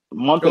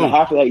and a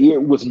half of that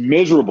year was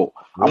miserable.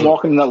 I'm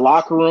walking in the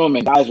locker room,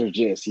 and guys are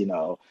just,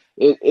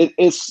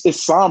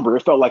 it's somber.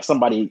 It felt like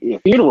a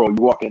funeral. You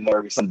walk in there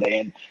every Sunday,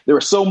 and there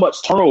was so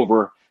much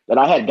turnover that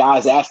I had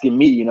guys asking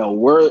me,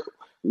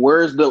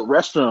 where's the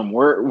restroom?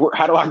 Where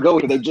how do I go?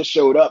 They just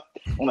showed up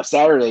on a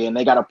Saturday and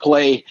they got to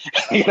play.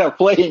 in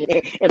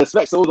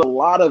respect. So it was a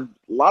lot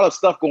of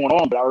stuff going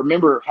on. But I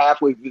remember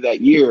halfway through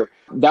that year,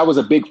 that was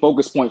a big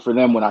focus point for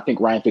them when I think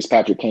Ryan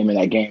Fitzpatrick came in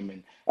that game.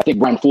 And I think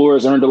Brian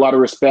Flores earned a lot of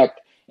respect,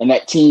 and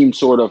that team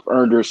sort of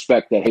earned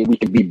respect that, hey, we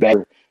can be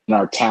better than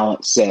our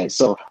talent says.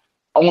 So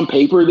on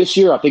paper this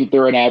year, I think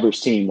they're an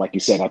average team, like you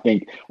said. I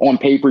think on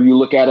paper, you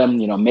look at them,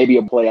 maybe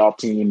a playoff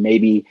team,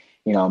 maybe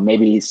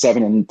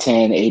 7 and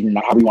 10, 8 and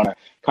how we want to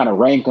kind of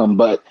rank them.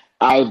 But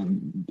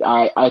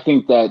I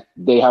think that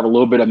they have a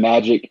little bit of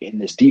magic in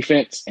this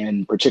defense,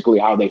 and particularly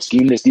how they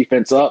scheme this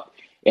defense up.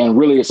 And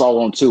really, it's all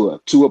on Tua.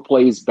 Tua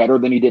plays better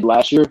than he did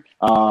last year,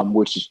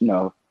 which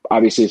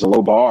obviously is a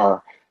low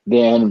bar.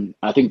 Then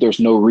I think there's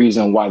no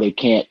reason why they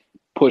can't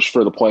push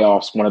for the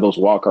playoffs, one of those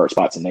wildcard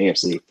spots in the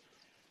AFC.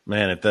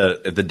 Man, if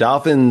the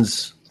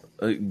Dolphins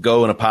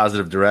go in a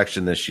positive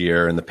direction this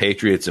year and the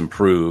Patriots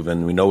improve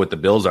and we know what the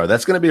Bills are,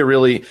 that's going to be a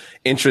really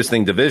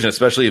interesting division,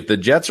 especially if the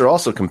Jets are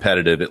also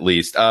competitive at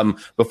least.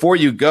 Before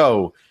you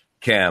go,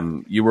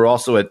 Cam, you were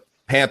also at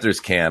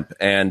Panthers camp,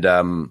 and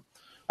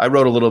I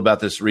wrote a little about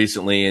this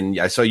recently, and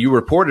I saw you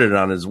reported it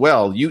on as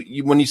well.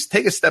 You when you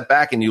take a step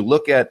back and you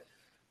look at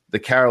the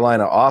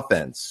Carolina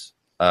offense,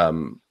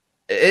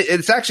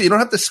 it's actually, you don't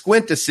have to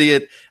squint to see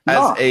it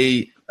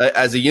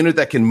as a unit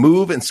that can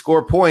move and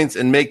score points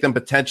and make them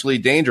potentially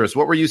dangerous.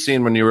 What were you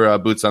seeing when you were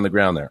boots on the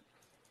ground there?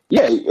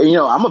 Yeah,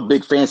 I'm a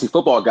big fantasy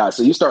football guy.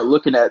 So you start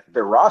looking at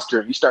their roster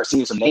and you start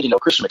seeing some names.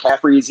 Christian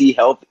McCaffrey, if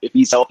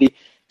he's healthy,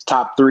 he's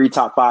top 3,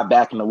 top 5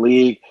 back in the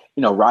league.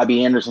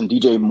 Robbie Anderson,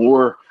 DJ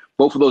Moore,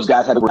 both of those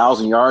guys had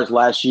 1,000 yards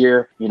last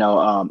year.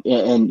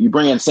 And you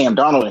bring in Sam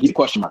Darnold, and he's a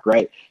question mark,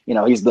 right?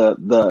 He's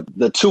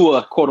the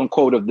Tua, quote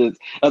unquote,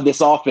 of this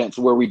offense,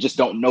 where we just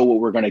don't know what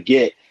we're going to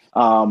get.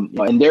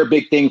 And their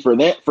big thing for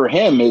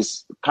him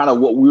is kind of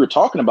what we were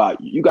talking about.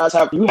 You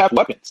have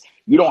weapons.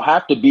 You don't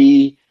have to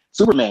be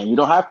Superman. You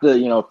don't have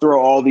to,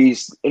 throw all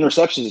these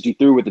interceptions that you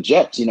threw with the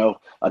Jets.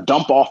 A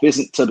dump off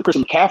isn't to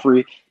Christian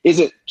McCaffrey,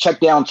 isn't check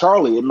down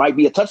Charlie. It might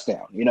be a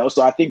touchdown,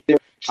 So I think they're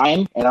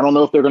trying, and I don't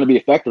know if they're going to be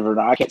effective or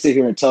not. I can't sit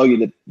here and tell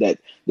you that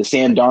the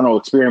Sam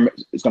Darnold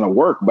experiment is going to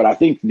work, but I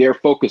think their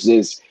focus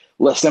is,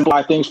 let's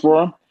simplify things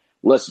for him.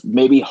 Let's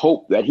maybe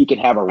hope that he can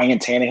have a Ryan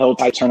Tannehill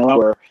type turnaround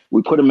where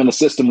we put him in the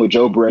system with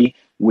Joe Brady.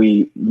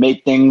 We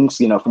make things,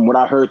 from what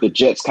I heard, the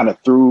Jets kind of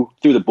threw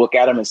the book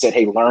at him and said,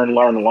 hey,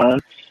 learn.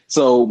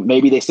 So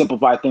maybe they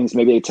simplify things.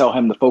 Maybe they tell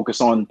him to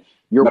focus on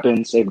your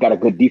weapons. They've got a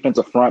good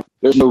defensive front.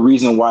 There's no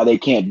reason why they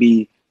can't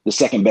be the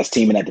second best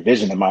team in that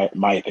division, in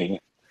my opinion.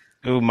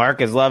 Ooh, Mark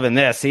is loving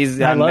this.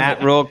 He's on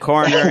Matt Rule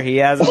corner. He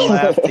hasn't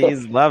left.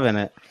 He's loving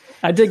it.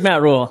 I dig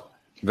Matt Rule.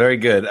 Very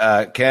good.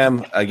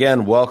 Cam,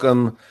 again,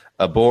 welcome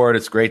aboard.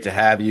 It's great to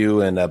have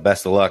you, and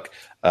best of luck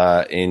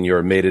in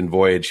your maiden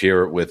voyage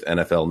here with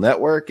NFL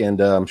Network, and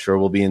I'm sure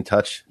we'll be in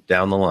touch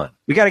down the line.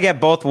 We got to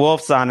get both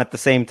Wolves on at the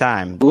same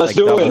time. Let's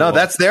do it. No,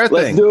 that's their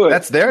thing.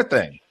 That's their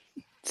thing.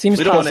 Seems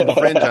we don't want to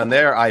infringe on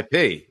their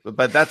IP,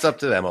 but that's up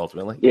to them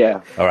ultimately.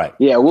 Yeah. All right.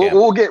 Yeah,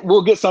 we'll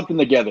get something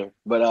together.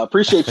 But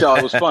appreciate y'all.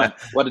 It was fun.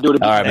 We'll have to do it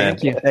again. All right, man.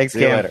 Thank you. Thanks,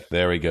 Cam.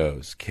 There he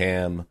goes,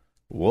 Cam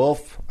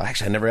Wolf.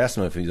 Actually, I never asked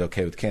him if he's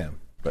okay with Cam,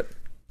 but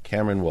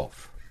Cameron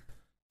Wolf.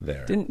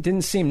 There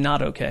didn't seem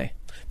not okay.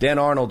 Dan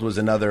Arnold was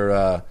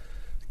another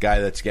guy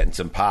that's getting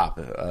some pop.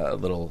 A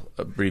little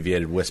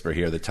abbreviated whisper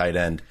here, the tight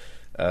end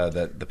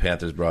that the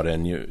Panthers brought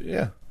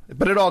in.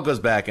 But it all goes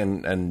back,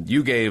 and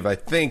you gave, I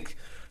think,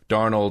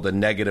 Darnold a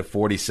negative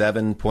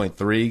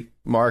 47.3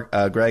 mark,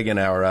 Greg, in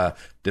our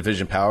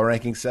division power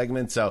ranking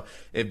segment. So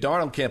if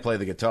Darnold can't play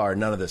the guitar,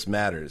 none of this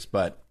matters.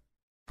 But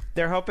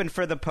they're hoping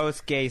for the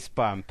post-Gase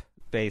bump,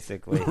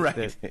 basically. Right.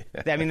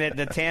 The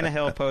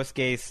Tannehill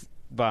post-Gase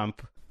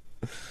bump.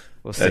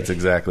 We'll see. That's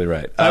exactly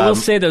right. I will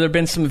say that there have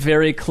been some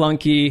very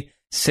clunky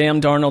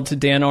Sam Darnold to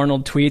Dan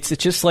Arnold tweets.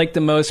 It's just like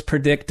the most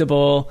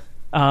predictable,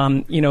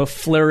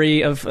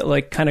 flurry of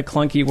like kind of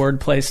clunky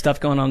wordplay stuff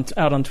going on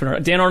out on Twitter.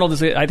 Dan Arnold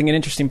is, I think, an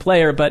interesting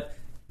player, but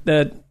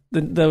the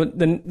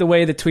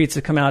way the tweets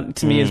have come out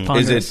to me is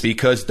ponderous. Is it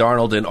because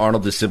Darnold and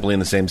Arnold is simply in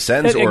the same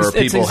sense, or are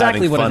people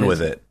exactly having fun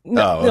with it?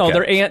 No,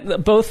 they're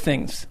both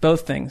things.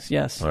 Both things,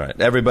 yes. All right,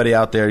 everybody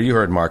out there, you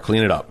heard Mark.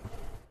 Clean it up.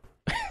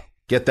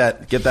 Get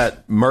that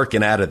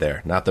Merkin out of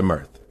there, not the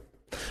mirth.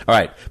 All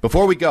right,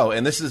 before we go,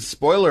 and this is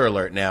spoiler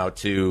alert now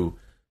to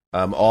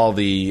all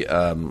the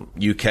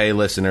UK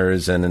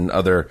listeners and in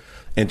other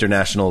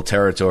international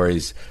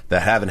territories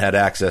that haven't had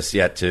access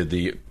yet to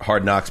the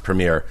Hard Knocks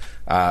premiere.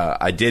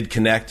 I did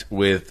connect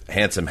with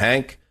Handsome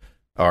Hank,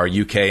 our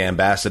UK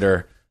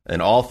ambassador,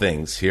 and all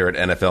things here at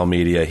NFL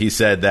Media. He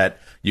said that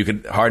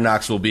Hard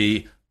Knocks will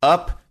be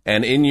up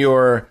and in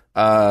your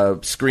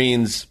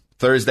screens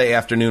Thursday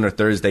afternoon or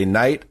Thursday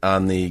night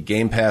on the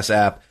Game Pass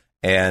app,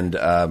 and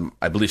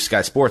I believe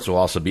Sky Sports will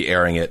also be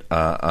airing it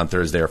on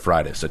Thursday or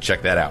Friday, so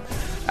check that out.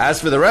 As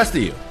for the rest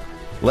of you,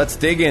 let's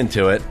dig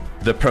into it.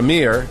 The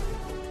premiere,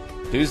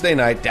 Tuesday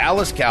night,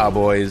 Dallas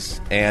Cowboys,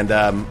 and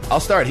I'll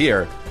start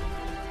here.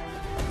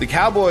 The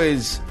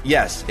Cowboys,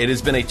 yes, it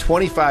has been a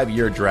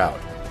 25-year drought,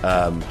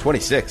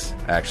 26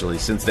 actually,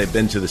 since they've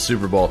been to the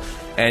Super Bowl.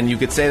 And you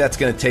could say that's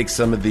going to take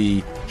some of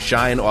the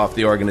shine off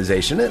the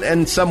organization, and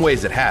in some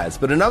ways it has.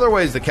 But in other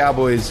ways, the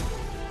Cowboys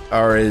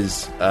are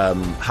as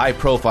high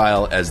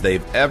profile as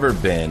they've ever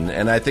been.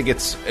 And I think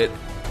it's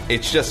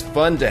just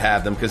fun to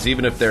have them, because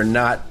even if they're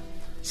not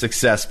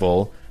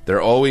successful,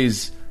 they're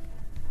always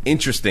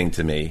interesting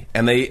to me,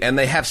 and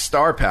they have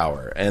star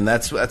power, and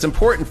that's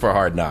important for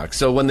Hard Knocks.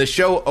 So when the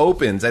show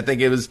opens, I think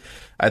it was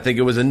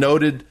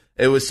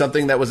it was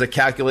something that was a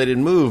calculated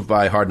move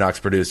by Hard Knocks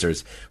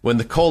producers. When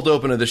the cold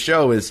open of the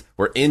show is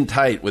we're in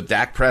tight with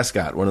Dak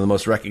Prescott, one of the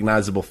most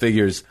recognizable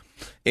figures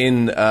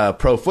in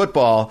pro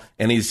football,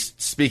 and he's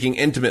speaking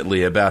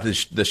intimately about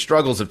the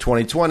struggles of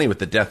 2020 with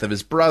the death of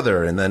his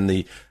brother, and then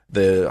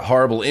the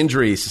horrible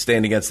injury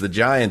sustained against the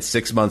Giants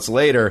 6 months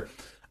later.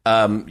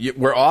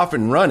 We're off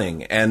and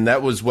running, and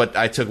that was what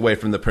I took away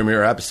from the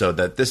premiere episode,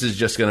 that this is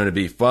just going to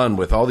be fun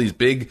with all these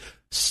big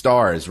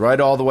stars right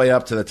all the way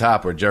up to the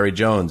top, where Jerry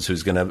Jones,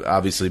 who's going to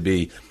obviously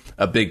be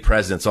a big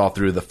presence all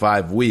through the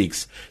 5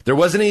 weeks. There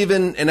wasn't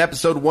even in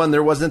episode 1,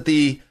 there wasn't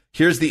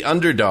here's the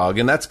underdog,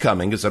 and that's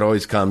coming because it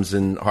always comes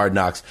in Hard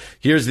Knocks.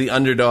 Here's the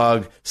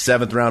underdog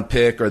 7th round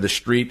pick or the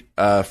street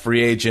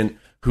free agent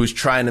who's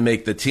trying to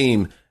make the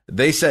team.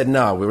 They said,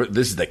 no,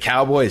 this is the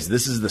Cowboys.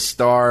 This is the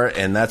star,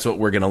 and that's what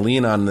we're going to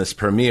lean on in this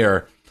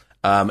premiere.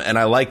 And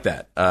I like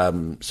that.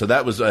 So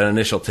that was an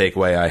initial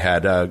takeaway I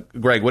had.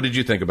 Greg, what did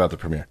you think about the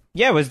premiere?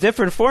 Yeah, it was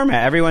different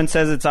format. Everyone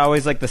says it's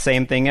always like the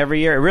same thing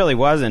every year. It really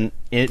wasn't.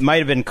 It might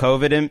have been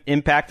COVID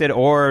impacted,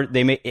 or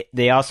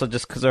they also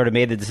just sort of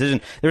made the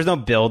decision. There's no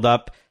build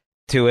up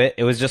to it.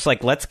 It was just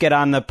like, let's get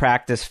on the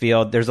practice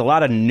field. There's a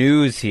lot of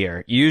news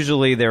here.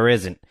 Usually there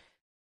isn't.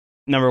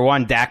 Number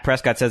one, Dak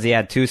Prescott says he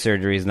had 2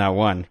 surgeries, not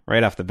 1,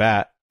 right off the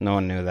bat. No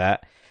one knew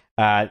that.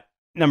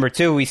 Number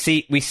 2, we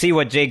see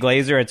what Jay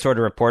Glazer had sort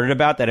of reported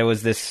about, that it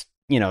was this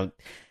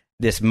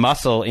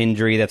muscle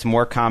injury that's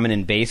more common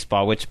in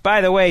baseball, which,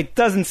 by the way,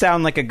 doesn't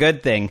sound like a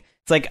good thing.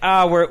 It's like,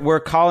 we're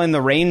calling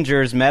the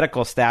Rangers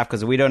medical staff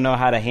because we don't know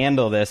how to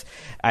handle this.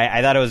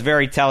 I thought it was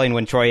very telling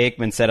when Troy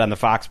Aikman said on the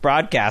Fox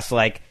broadcast,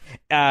 like,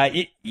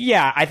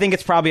 yeah, I think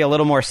it's probably a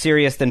little more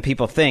serious than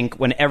people think,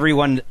 when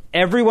everyone,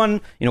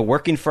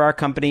 working for our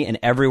company and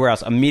everywhere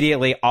else,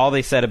 immediately all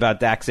they said about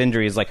Dak's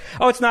injury is like,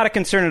 oh, it's not a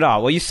concern at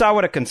all. Well, you saw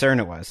what a concern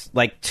it was,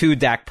 like, to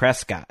Dak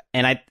Prescott.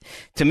 And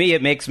to me,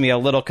 it makes me a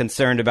little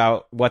concerned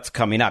about what's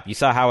coming up. You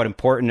saw how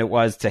important it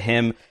was to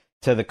him,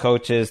 to the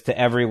coaches, to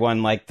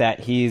everyone, like,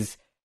 that he's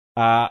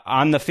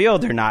on the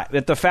field or not.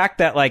 But the fact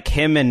that, like,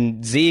 him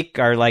and Zeke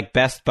are like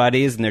best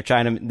buddies, and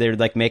they're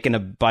like making a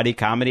buddy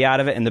comedy out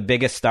of it, and the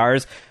biggest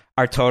stars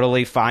are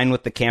totally fine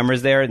with the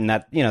cameras there, and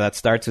that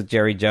starts with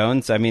Jerry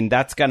Jones. I mean,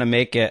 that's going to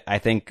make it, I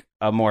think,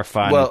 a more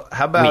fun. Well,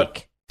 how about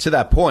week. To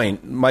that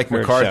point, Mike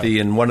McCarthy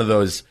in one of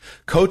those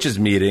coaches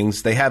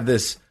meetings, they have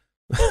this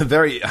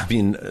very,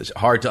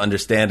 hard to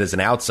understand as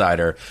an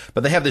outsider,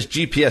 but they have this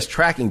GPS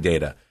tracking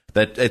data.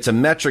 That it's a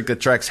metric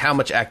that tracks how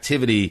much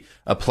activity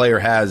a player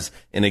has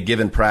in a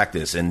given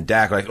practice. And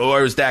Dak, like,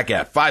 where was Dak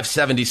at?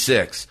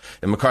 576.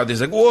 And McCarthy's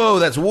like, whoa,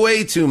 that's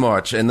way too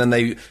much. And then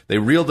they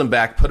reeled him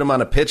back, put him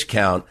on a pitch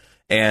count,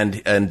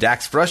 And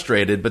Dak's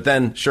frustrated, but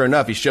then sure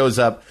enough, he shows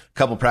up a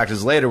couple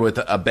practices later with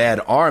a bad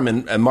arm.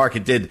 And Mark,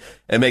 it did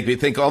make me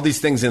think all these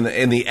things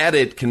in the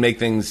edit can make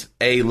things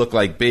A look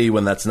like B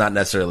when that's not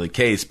necessarily the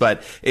case.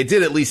 But it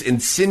did at least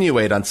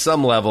insinuate on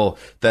some level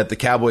that the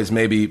Cowboys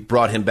maybe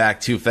brought him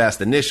back too fast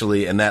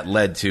initially, and that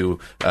led to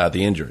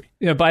the injury.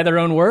 Yeah, by their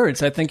own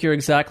words, I think you're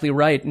exactly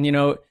right.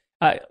 And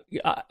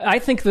I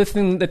think the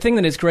thing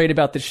that is great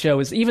about this show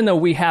is even though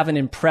we have an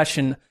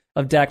impression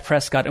of Dak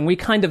Prescott and we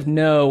kind of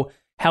know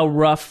how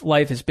rough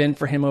life has been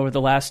for him over the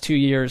last 2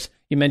 years.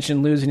 You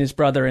mentioned losing his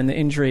brother and the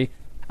injury.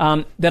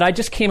 That I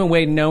just came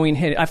away knowing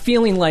him. I'm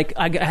feeling like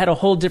I had a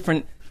whole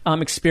different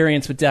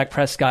experience with Dak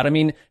Prescott. I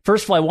mean,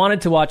 first of all, I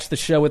wanted to watch the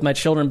show with my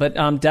children, but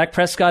Dak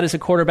Prescott is a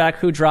quarterback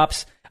who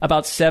drops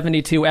about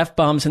 72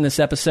 F-bombs in this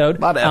episode.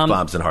 A lot of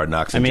F-bombs in Hard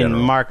Knocks in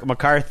general. Mark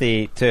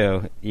McCarthy,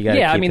 too. You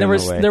gotta keep him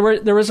away.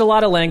 there was a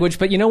lot of language,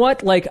 but you know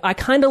what? Like, I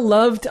kind of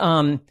loved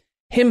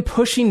him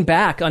pushing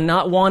back on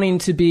not wanting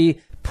to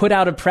be put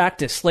out of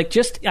practice.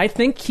 I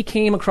think he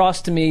came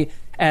across to me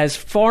as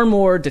far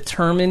more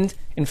determined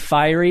and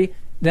fiery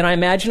than I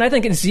imagined. I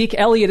think Zeke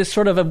Elliott is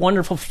sort of a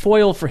wonderful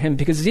foil for him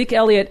because Zeke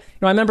Elliott,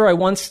 I remember I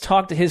once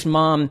talked to his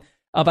mom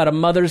about a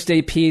Mother's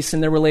Day piece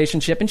in their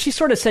relationship, and she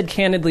sort of said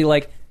candidly,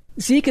 like,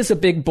 Zeke is a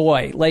big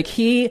boy. Like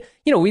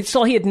we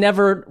saw he had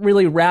never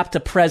really wrapped a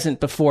present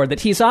before,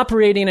 that he's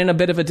operating in a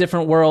bit of a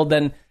different world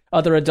than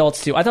other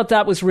adults do. I thought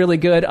that was really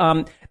good.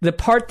 The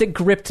part that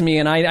gripped me,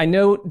 and I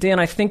know, Dan,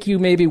 I think you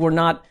maybe were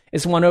not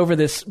as won over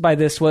by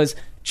this, was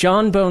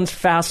John Bones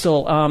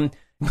Fassel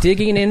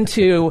digging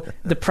into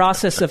the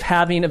process of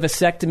having a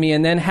vasectomy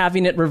and then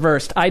having it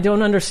reversed. I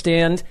don't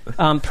understand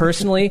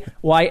personally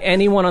why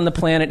anyone on the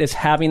planet is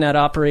having that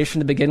operation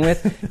to begin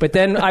with, but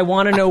then I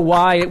want to know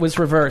why it was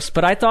reversed.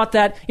 But I thought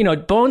that,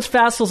 Bones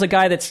Fassel's a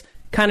guy that's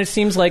kind of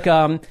seems like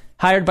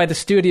hired by the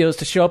studios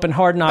to show up in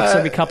Hard Knocks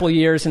every couple of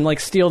years and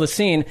steal the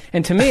scene.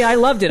 And to me, I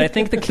loved it. I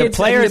think the kids,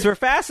 the players were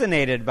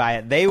fascinated by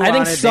it. They wanted.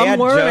 I think some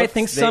were. Jokes. I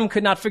think some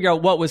could not figure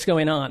out what was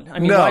going on. I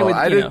mean, no, why would,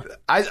 I didn't.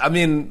 I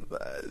mean,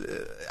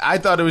 I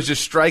thought it was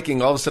just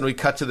striking. All of a sudden, we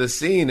cut to the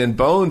scene, and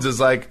Bones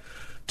is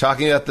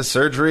talking about the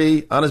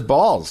surgery on his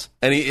balls,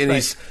 and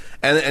he's.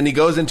 And he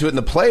goes into it in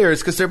the players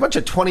because they're a bunch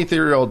of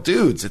 23-year-old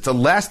dudes. It's the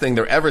last thing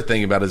they're ever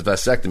thinking about is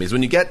vasectomies.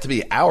 When you get to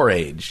be our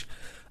age,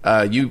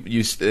 you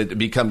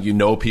become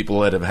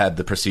people that have had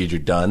the procedure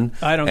done.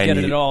 I don't get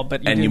it at all,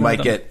 but you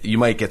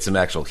might get some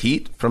actual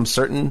heat from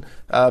certain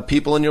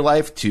people in your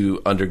life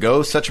to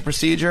undergo such a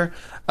procedure.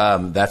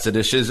 That's a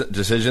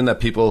decision that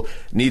people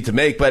need to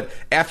make. But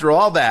after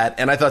all that,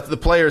 and I thought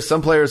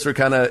some players were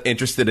kind of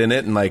interested in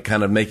it and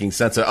kind of making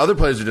sense of it. Other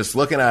players are just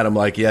looking at him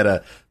like he had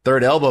a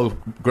third elbow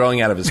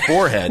growing out of his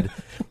forehead.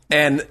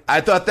 And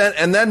I thought that,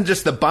 and then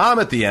just the bomb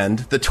at the end,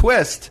 the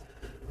twist.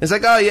 It's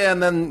like, oh yeah,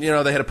 and then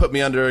they had to put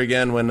me under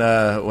again when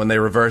they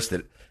reversed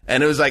it,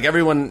 and it was like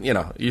everyone,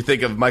 you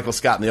think of Michael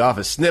Scott in The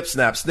Office, snip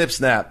snap, snip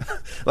snap,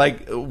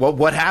 like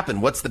what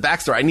happened? What's the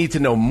backstory? I need to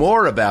know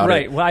more about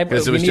it, right?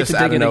 Because it was just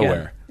out of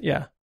nowhere.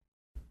 Yeah,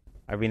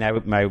 I mean,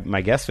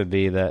 my guess would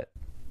be that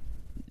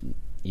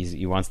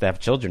he wants to have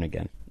children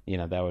again.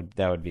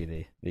 That would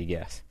be the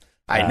guess.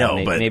 I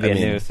know, but maybe a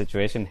new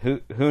situation.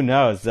 Who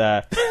knows?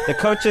 The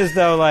coaches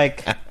though,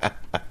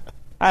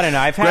 I don't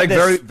know. I've had Greg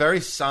very, very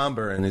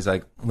somber, and he's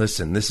like,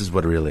 "Listen, this is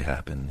what really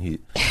happened." You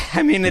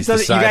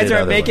guys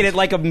are making it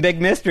like a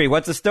big mystery.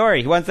 What's the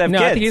story? He wants to have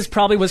kids. I think he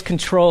probably was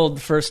controlled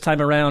the first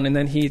time around, and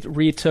then he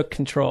retook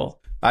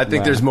control. I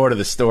think there's more to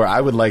the story. I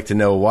would like to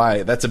know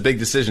why. That's a big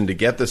decision to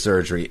get the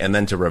surgery, and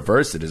then to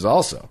reverse it is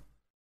also.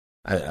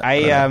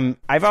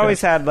 I've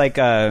always had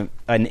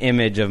an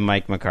image of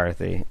Mike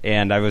McCarthy,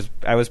 and I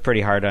was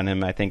pretty hard on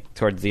him. I think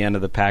towards the end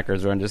of the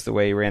Packers run, just the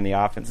way he ran the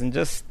offense, and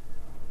just.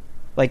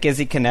 Is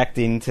he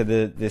connecting to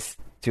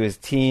his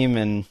team?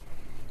 And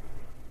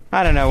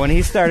I don't know, when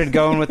he started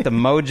going with the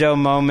mojo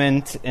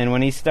moment, and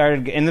when he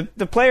started, and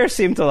the players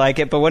seemed to like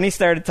it, but when he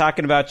started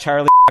talking about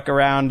Charlie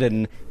around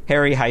and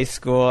Harry High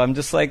School, I'm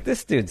just like,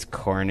 this dude's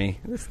corny.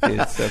 This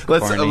dude's so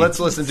corny.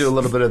 Let's listen to a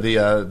little bit of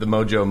the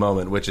mojo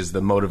moment, which is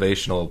the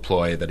motivational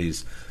ploy that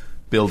he's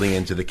building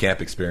into the camp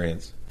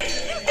experience.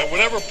 At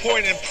whatever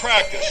point in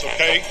practice,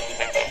 okay,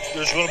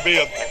 there's going to be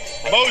a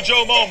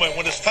mojo moment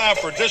when it's time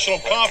for additional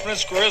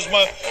confidence,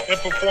 charisma, and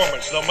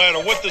performance, no matter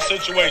what the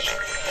situation.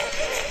 I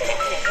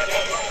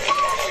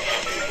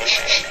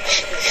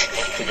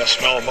think I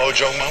smell a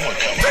mojo moment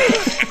coming.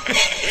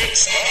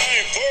 It's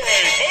time for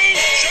a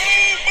mojo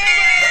moment!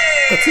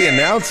 That's the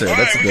announcer. All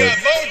That's right, good. We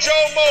got mojo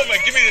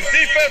moment. Give me the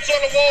defense on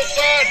the wall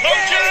side.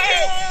 Mojo!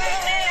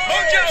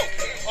 Mojo!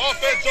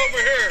 Offense over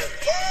here.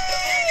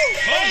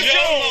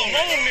 Mojo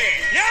moment.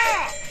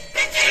 Yeah!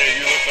 Hey,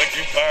 you look like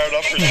you fired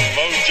up for some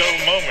mojo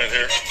moment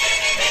here.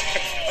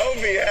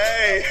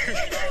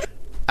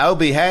 Oh,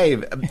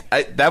 behave.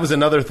 That was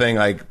another thing.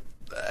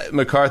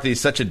 McCarthy's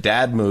such a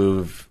dad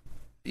move.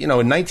 In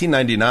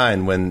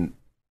 1999, when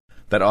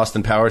that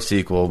Austin Powers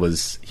sequel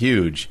was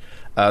huge,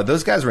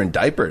 those guys were in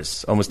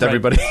diapers, almost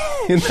everybody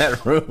in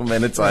that room.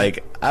 And it's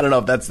like, I don't know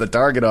if that's the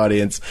target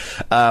audience.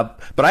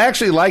 But I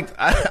actually liked,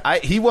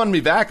 he won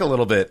me back a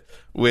little bit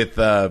with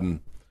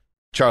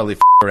Charlie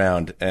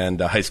around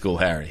and High School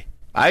Harry.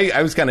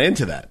 I was kind of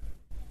into that.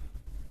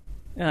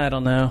 I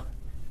don't know.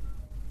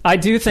 I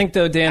do think,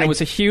 though, Dan, it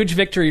was a huge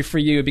victory for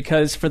you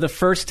because for the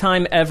first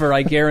time ever,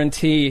 I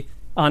guarantee,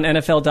 on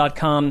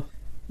NFL.com,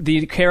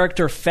 the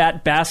character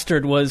Fat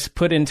Bastard was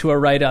put into a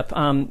write-up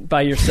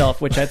by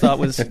yourself, which I thought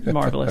was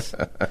marvelous.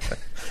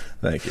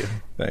 Thank you.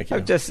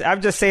 I'm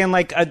just saying,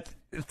 like, at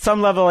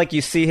some level, like,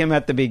 you see him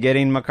at the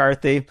beginning,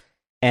 McCarthy,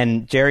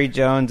 and Jerry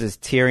Jones is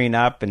tearing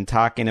up and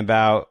talking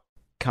about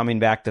coming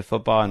back to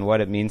football and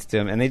what it means to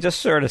him, and they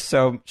just sort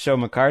of show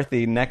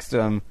McCarthy next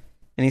to him,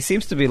 and he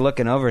seems to be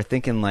looking over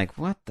thinking, like,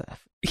 what the...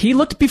 He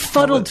looked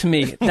befuddled to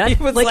me. He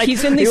was like,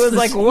 he's in this, he was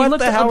like, what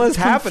the hell is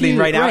happening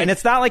right now? Right. And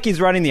it's not like he's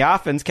running the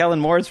offense.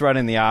 Kellen Moore's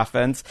running the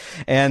offense,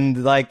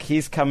 and like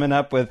he's coming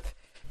up with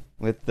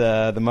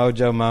the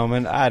mojo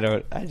moment. I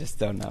just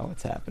don't know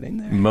what's happening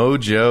there.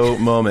 Mojo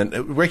moment.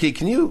 Ricky,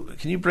 can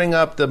you bring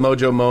up the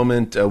mojo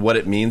moment? What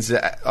it means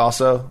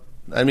also?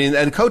 I mean,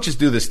 and coaches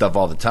do this stuff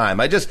all the time.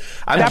 I'm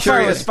that curious.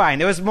 Part was fine.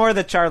 It was more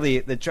the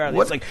Charlie.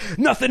 It's like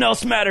nothing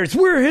else matters.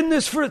 We're in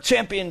this for a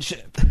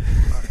championship.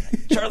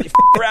 Charlie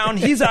Brown,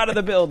 he's out of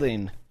the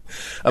building.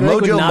 A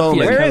mojo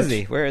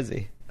moment. Where is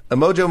he? A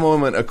mojo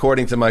moment,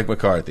 according to Mike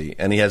McCarthy,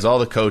 and he has all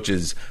the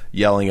coaches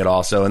yelling it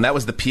also, and that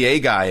was the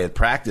PA guy at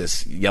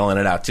practice yelling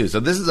it out too.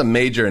 So this is a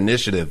major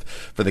initiative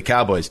for the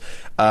Cowboys.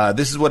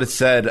 This is what it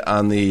said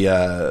on the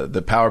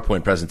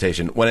PowerPoint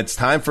presentation. When it's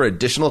time for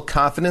additional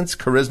confidence,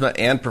 charisma,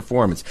 and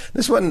performance.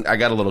 This one, I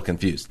got a little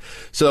confused.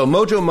 So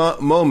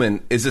mojo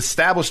moment is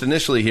established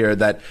initially here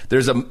that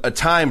there's a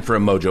time for a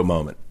mojo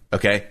moment.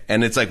 Okay,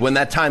 and it's like when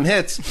that time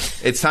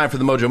hits, it's time for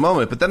the mojo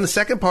moment. But then the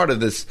second part of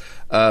this,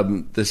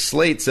 the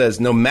slate says,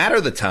 no matter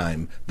the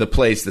time, the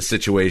place, the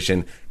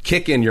situation,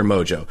 kick in your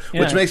mojo,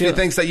 which makes me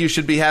think that you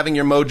should be having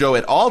your mojo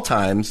at all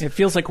times. It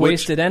feels like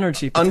wasted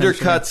energy.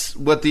 Undercuts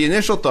what the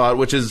initial thought,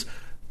 which is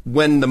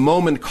when the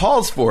moment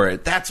calls for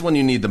it, that's when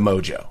you need the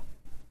mojo.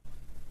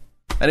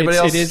 Anybody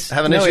else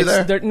have an issue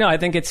there? No, I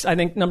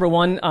think number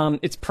one,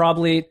 it's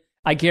probably,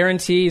 I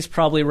guarantee he's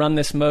probably run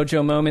this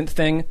mojo moment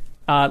thing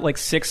like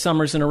 6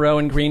 summers in a row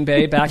in Green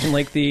Bay back in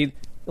like the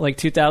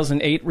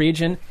 2008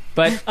 region.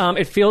 But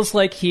it feels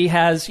like he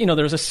has,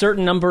 there's a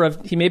certain number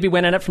of, he maybe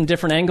went at it from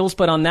different angles,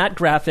 but on that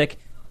graphic,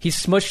 he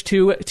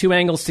smushed two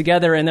angles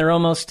together and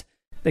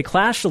they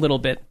clash a little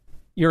bit.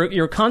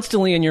 You're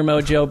constantly in your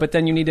mojo, but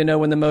then you need to know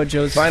when the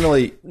mojo's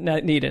finally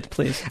needed,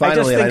 please. I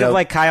just think of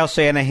like Kyle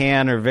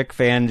Shanahan or Vic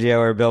Fangio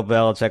or Bill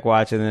Belichick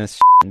watching this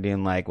and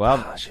being like, well,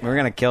 we're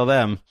going to kill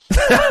them.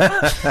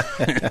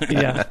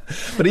 Yeah.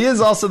 But he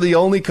is also the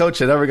only coach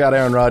that ever got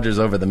Aaron Rodgers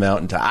over the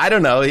mountaintop. I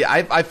don't know.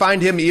 I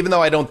find him, even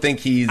though I don't think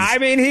he's... I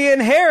mean, he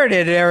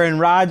inherited Aaron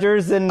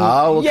Rodgers and...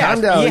 calm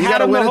down. You got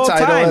to win a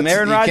title.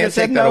 Aaron Rodgers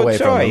had no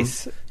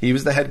choice. He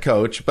was the head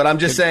coach. But I'm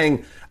just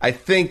saying, I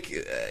think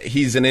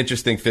he's an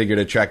interesting figure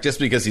to track just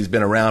because he's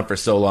been around for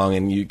so long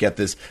and you get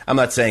this... I'm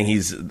not saying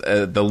he's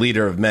the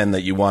leader of men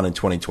that you want in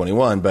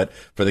 2021, but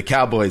for the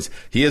Cowboys,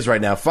 he is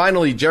right now.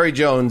 Finally, Jerry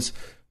Jones...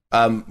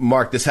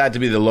 Mark, this had to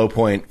be the low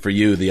point for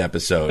you, the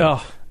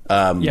episode.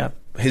 Yeah.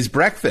 His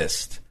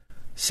breakfast.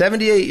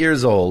 78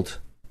 years old.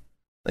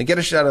 And get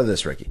a shot of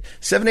this, Ricky.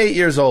 78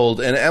 years old,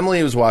 and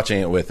Emily was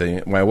watching it with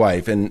my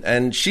wife,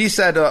 and she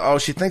said,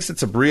 she thinks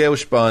it's a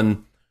brioche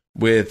bun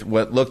with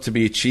what looked to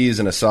be cheese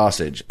and a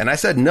sausage. And I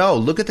said, no,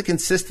 look at the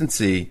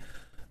consistency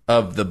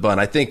of the bun.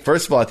 I think,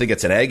 first of all, I think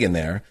it's an egg in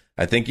there.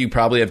 I think you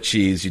probably have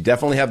cheese. You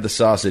definitely have the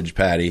sausage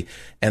patty.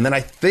 And then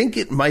I think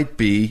it might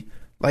be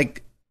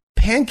like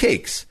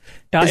pancakes.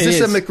 Is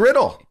this a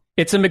McGriddle?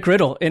 It's a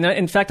McGriddle. And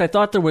in fact, I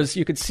thought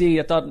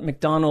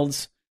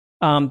McDonald's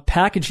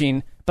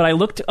packaging, but I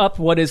looked up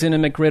what is in a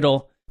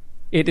McGriddle.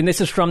 And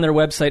this is from their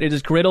website. It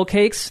is griddle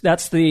cakes.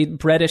 That's the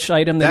breadish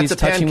item that he's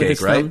touching with his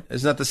thumb. Right?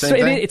 Isn't that the same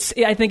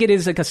thing? I think it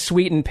is like a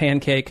sweetened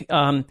pancake.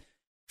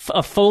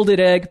 A folded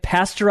egg,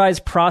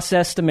 pasteurized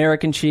processed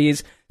American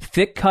cheese,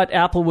 thick cut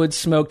Applewood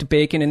smoked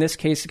bacon. In this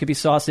case, it could be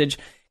sausage.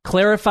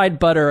 Clarified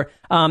butter.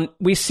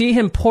 We see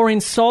him pouring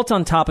salt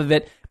on top of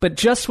it, but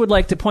just would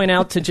like to point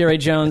out to Jerry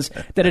Jones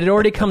that it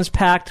already comes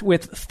packed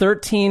with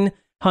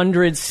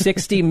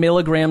 1,360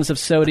 milligrams of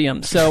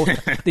sodium. So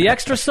the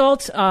extra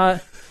salt,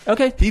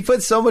 okay. He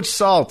put so much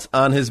salt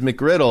on his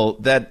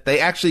McGriddle that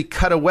they actually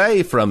cut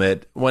away from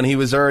it when he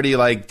was already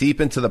like deep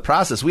into the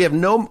process. We have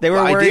no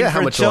idea how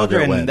much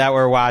longer it went. That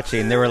were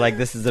watching. They were like,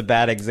 this is a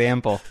bad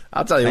example.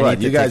 I'll tell you what,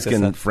 you guys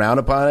can frown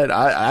upon it.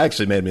 I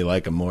actually made me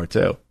like him more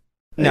too.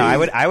 No, I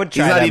would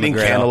try. He's not eating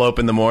cantaloupe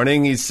in the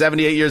morning. He's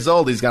 78 years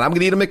old. I'm going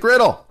to eat a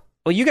McGriddle.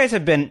 Well, you guys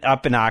have been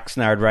up in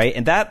Oxnard, right?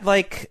 And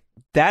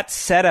that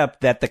setup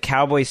that the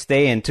Cowboys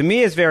stay in, to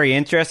me, is very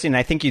interesting.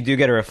 I think you do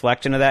get a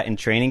reflection of that in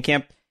training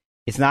camp.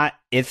 It's not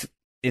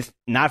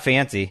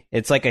fancy.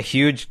 It's like a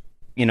huge,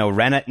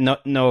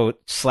 no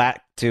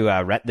slack to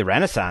the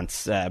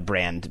Renaissance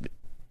brand.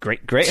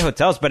 great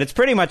hotels, but it's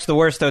pretty much the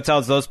worst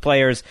hotels those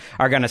players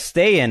are going to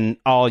stay in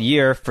all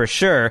year for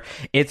sure.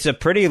 It's a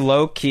pretty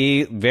low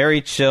key,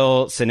 very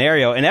chill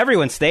scenario, and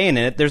everyone's staying in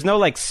it. There's no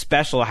like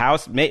special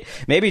house.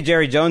 Maybe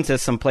Jerry Jones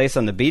has some place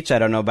on the beach I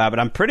don't know about, but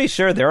I'm pretty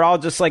sure they're all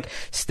just like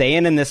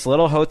staying in this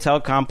little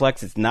hotel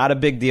complex. It's not a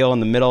big deal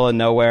in the middle of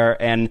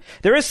nowhere, and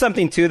there is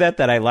something to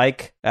that I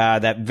like.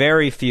 That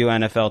very few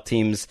NFL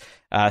teams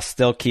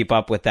still keep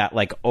up with that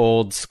like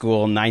old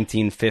school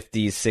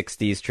 1950s,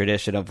 60s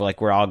tradition of like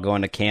we're all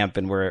going to camp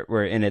and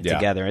we're in it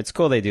together. It's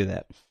cool they do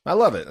that. I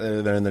love it.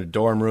 They're in their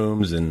dorm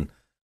rooms, and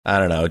I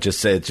don't know. It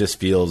just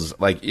feels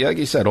like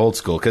you said, old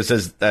school. Because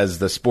as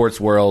the sports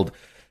world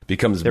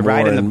becomes they're more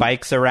riding the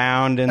bikes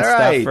around and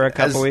stuff for a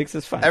couple weeks.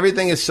 It's fun.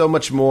 Everything is so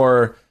much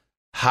more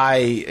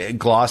high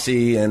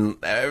glossy, and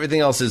everything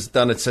else is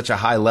done at such a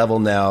high level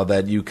now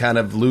that you kind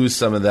of lose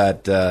some of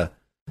that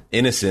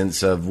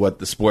innocence of what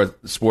the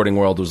sporting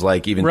world was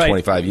like even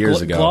 25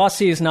 years ago.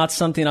 Glossy is not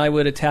something I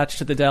would attach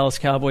to the Dallas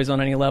Cowboys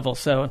on any level,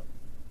 so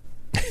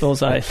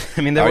bullseye.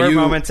 I mean, there were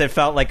moments it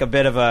felt like a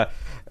bit of a,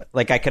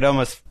 like I could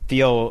almost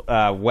feel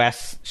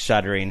Wes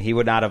shuddering. He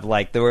would not have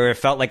liked, it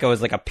felt like it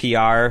was like a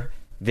PR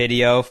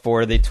video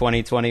for the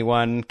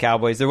 2021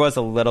 Cowboys. There was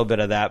a little bit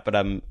of that, but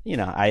I'm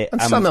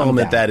some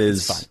element that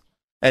is,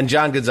 and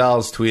John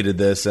Gonzalez tweeted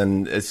this,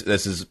 and this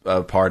is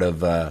a part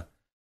of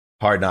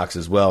Hard Knocks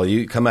as well.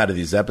 You come out of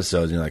these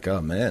episodes and you're like, oh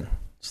man,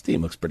 this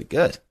team looks pretty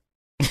good.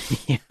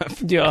 I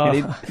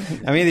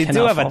mean, they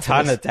do have a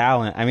ton of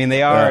talent. I mean,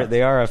 they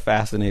are a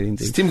fascinating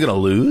team. Is this team going to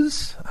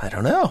lose? I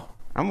don't know.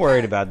 I'm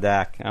worried about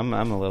Dak. I'm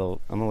a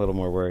little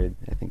more worried,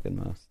 I think, than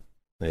most.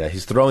 Yeah,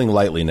 he's throwing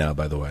lightly now,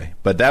 by the way.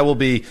 But that will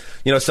be,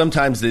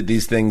 sometimes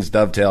these things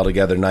dovetail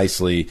together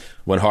nicely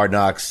when Hard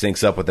Knocks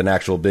syncs up with an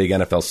actual big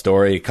NFL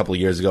story. A couple of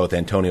years ago with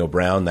Antonio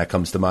Brown, that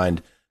comes to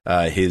mind,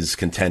 his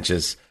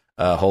contentious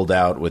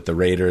holdout with the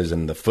Raiders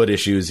and the foot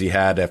issues he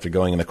had after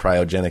going in the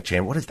cryogenic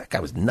chamber. That guy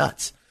was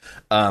nuts.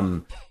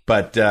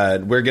 But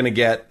we're going to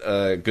get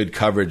good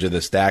coverage of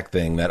this Dak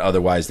thing that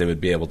otherwise they would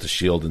be able to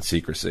shield in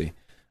secrecy.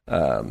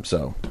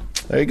 So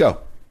there you go.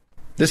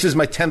 This is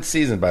my 10th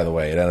season, by the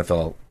way, at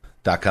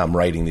NFL.com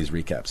writing these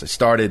recaps. I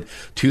started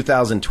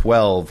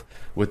 2012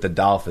 with the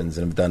Dolphins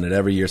and have done it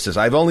every year since.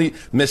 I've only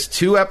missed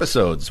 2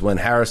 episodes when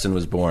Harrison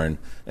was born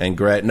and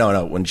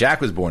when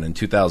Jack was born in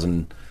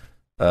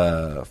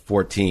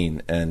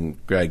 2014,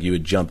 and Greg, you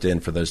had jumped in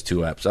for those 2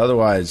 eps.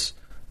 Otherwise,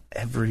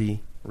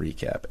 every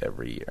recap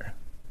every year.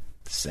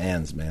 The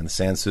sands, man. The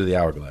sands through the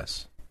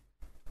hourglass.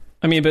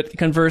 I mean, but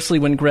conversely,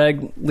 when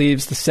Greg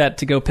leaves the set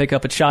to go pick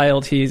up a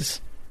child,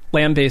 he's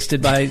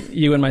lambasted by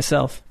you and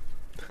myself.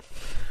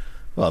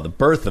 Well, the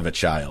birth of a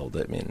child,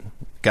 I mean,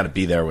 got to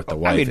be there with the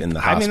wife in the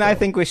hospital. I mean, I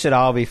think we should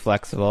all be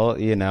flexible,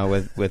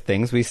 with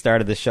things. We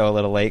started the show a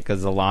little late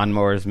because the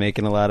lawnmower is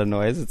making a lot of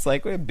noise. It's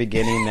like we're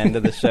beginning, end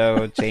of the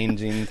show,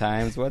 changing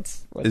times.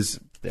 What's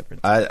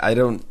different? I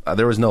don't.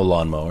 There was no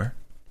lawnmower.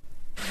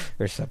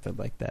 Or something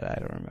like that. I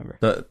don't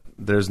remember.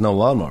 There's no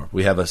lawnmower.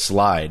 We have a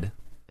slide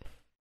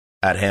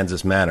at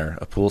Hans's Manor,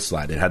 a pool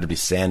slide. It had to be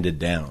sanded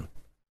down.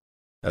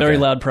 Okay. Very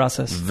loud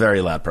process. Very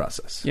loud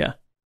process. Yeah.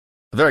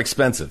 A very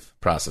expensive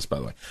process, by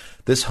the way.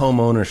 This home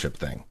ownership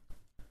thing,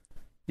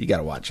 you got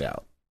to watch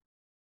out.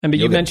 And but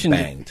you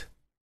mentioned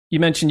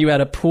you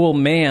had a pool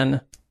man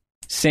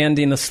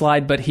sanding the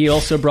slide, but he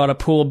also brought a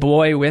pool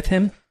boy with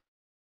him.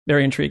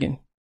 Very intriguing.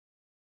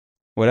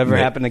 Whatever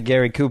happened to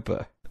Gary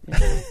Cooper?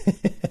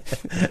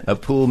 A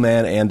pool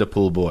man and a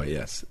pool boy,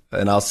 yes.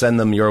 And I'll send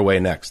them your way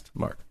next,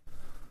 Mark.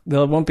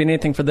 There won't be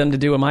anything for them to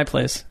do at my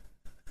place.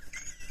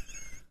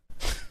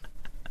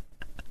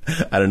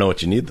 I don't know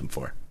what you need them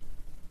for.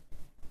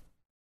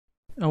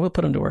 Oh, we'll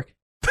put them to work.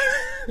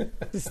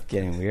 This is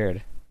getting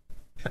weird.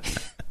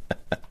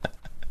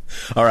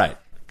 All right.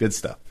 Good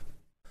stuff.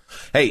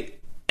 Hey,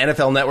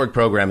 NFL Network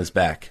program is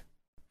back.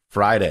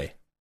 Friday.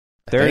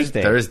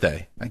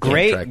 Thursday.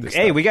 Great.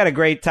 Hey, we got a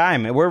great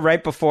time. We're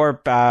right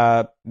before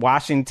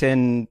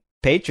Washington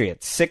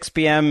Patriots, 6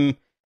 p.m.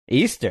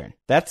 Eastern.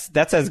 That's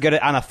as good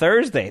on a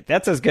Thursday.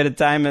 That's as good a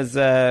time as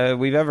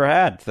we've ever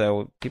had.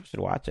 So people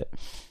should watch it.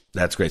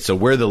 That's great. So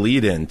we're the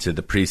lead-in to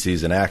the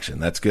preseason action.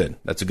 That's good.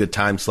 That's a good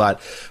time slot.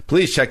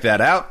 Please check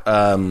that out.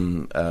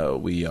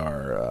 We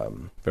are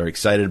very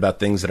excited about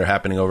things that are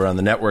happening over on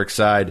the network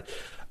side,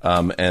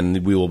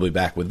 and we will be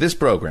back with this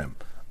program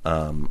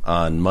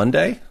on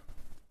Monday,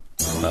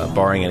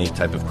 barring any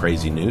type of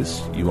crazy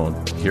news. You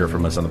won't hear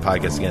from us on the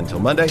podcast again until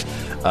Monday,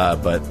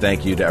 but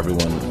thank you to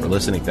everyone for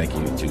listening. Thank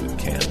you to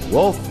Ken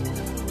Wolf,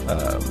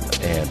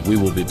 and we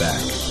will be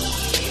back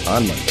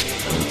on Monday.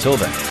 Until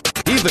then,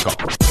 heed the call.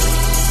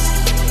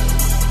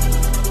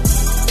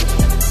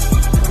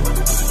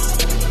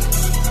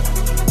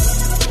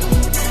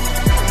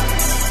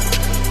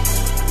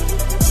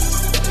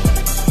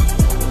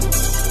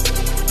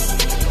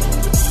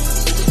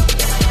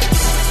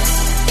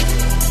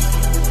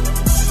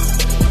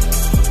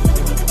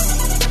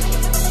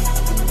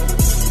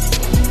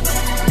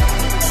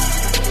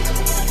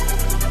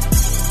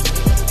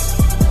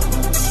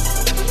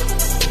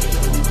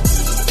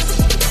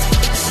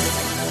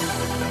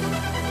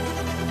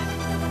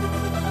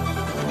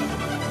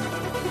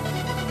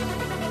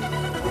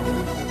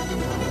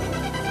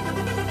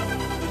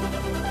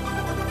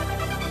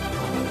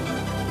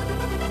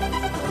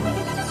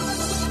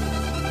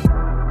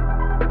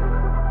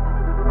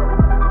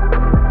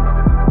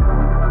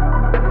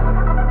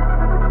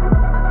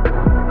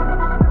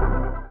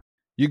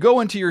 You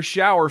go into your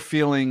shower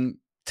feeling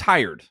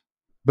tired,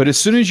 but as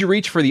soon as you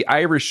reach for the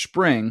Irish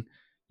Spring,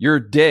 your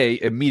day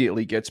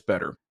immediately gets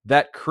better.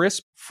 That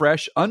crisp,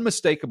 fresh,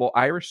 unmistakable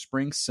Irish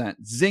Spring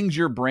scent zings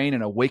your brain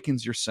and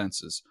awakens your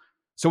senses.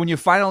 So when you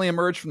finally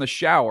emerge from the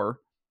shower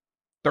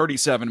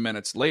 37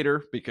 minutes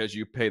later, because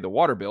you pay the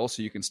water bill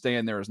so you can stay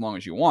in there as long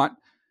as you want,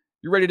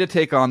 you're ready to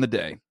take on the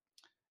day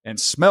and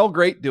smell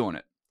great doing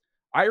it.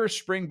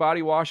 Irish Spring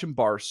Body Wash and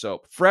Bar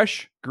Soap.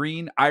 Fresh,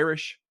 green,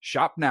 Irish.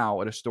 Shop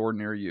now at a store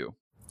near you.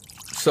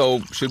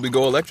 So, should we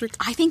go electric?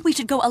 I think we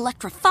should go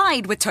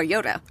electrified with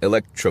Toyota.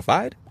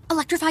 Electrified?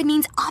 Electrified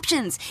means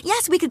options.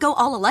 Yes, we could go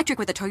all electric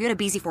with the Toyota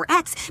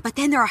BZ4X, but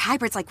then there are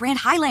hybrids like Grand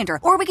Highlander,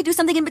 or we could do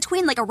something in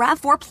between like a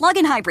RAV4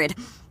 plug-in hybrid.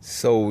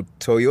 So,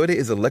 Toyota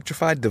is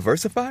electrified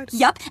diversified?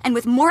 Yup, and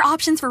with more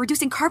options for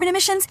reducing carbon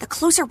emissions, the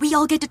closer we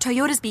all get to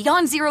Toyota's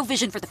Beyond Zero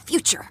vision for the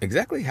future.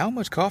 Exactly how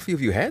much coffee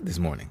have you had this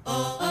morning?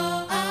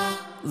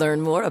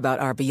 Learn more about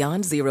our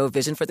Beyond Zero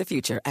vision for the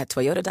future at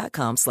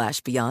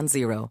toyota.com/Beyond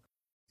Zero.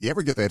 You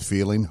ever get that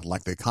feeling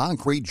like the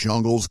concrete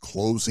jungle's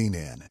closing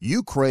in?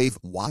 You crave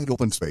wide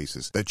open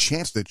spaces, the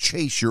chance to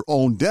chase your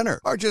own dinner,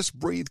 or just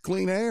breathe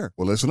clean air.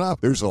 Well, listen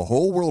up. There's a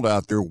whole world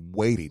out there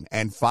waiting,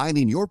 and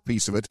finding your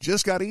piece of it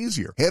just got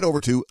easier. Head over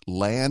to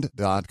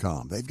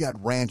Land.com. They've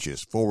got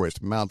ranches,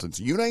 forests, mountains,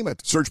 you name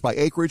it. Search by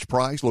acreage,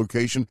 price,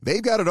 location.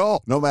 They've got it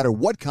all. No matter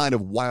what kind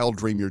of wild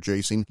dream you're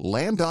chasing,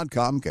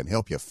 Land.com can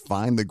help you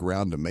find the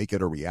ground to make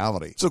it a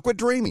reality. So quit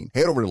dreaming.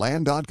 Head over to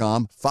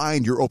Land.com,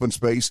 find your open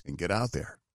space, and get out there.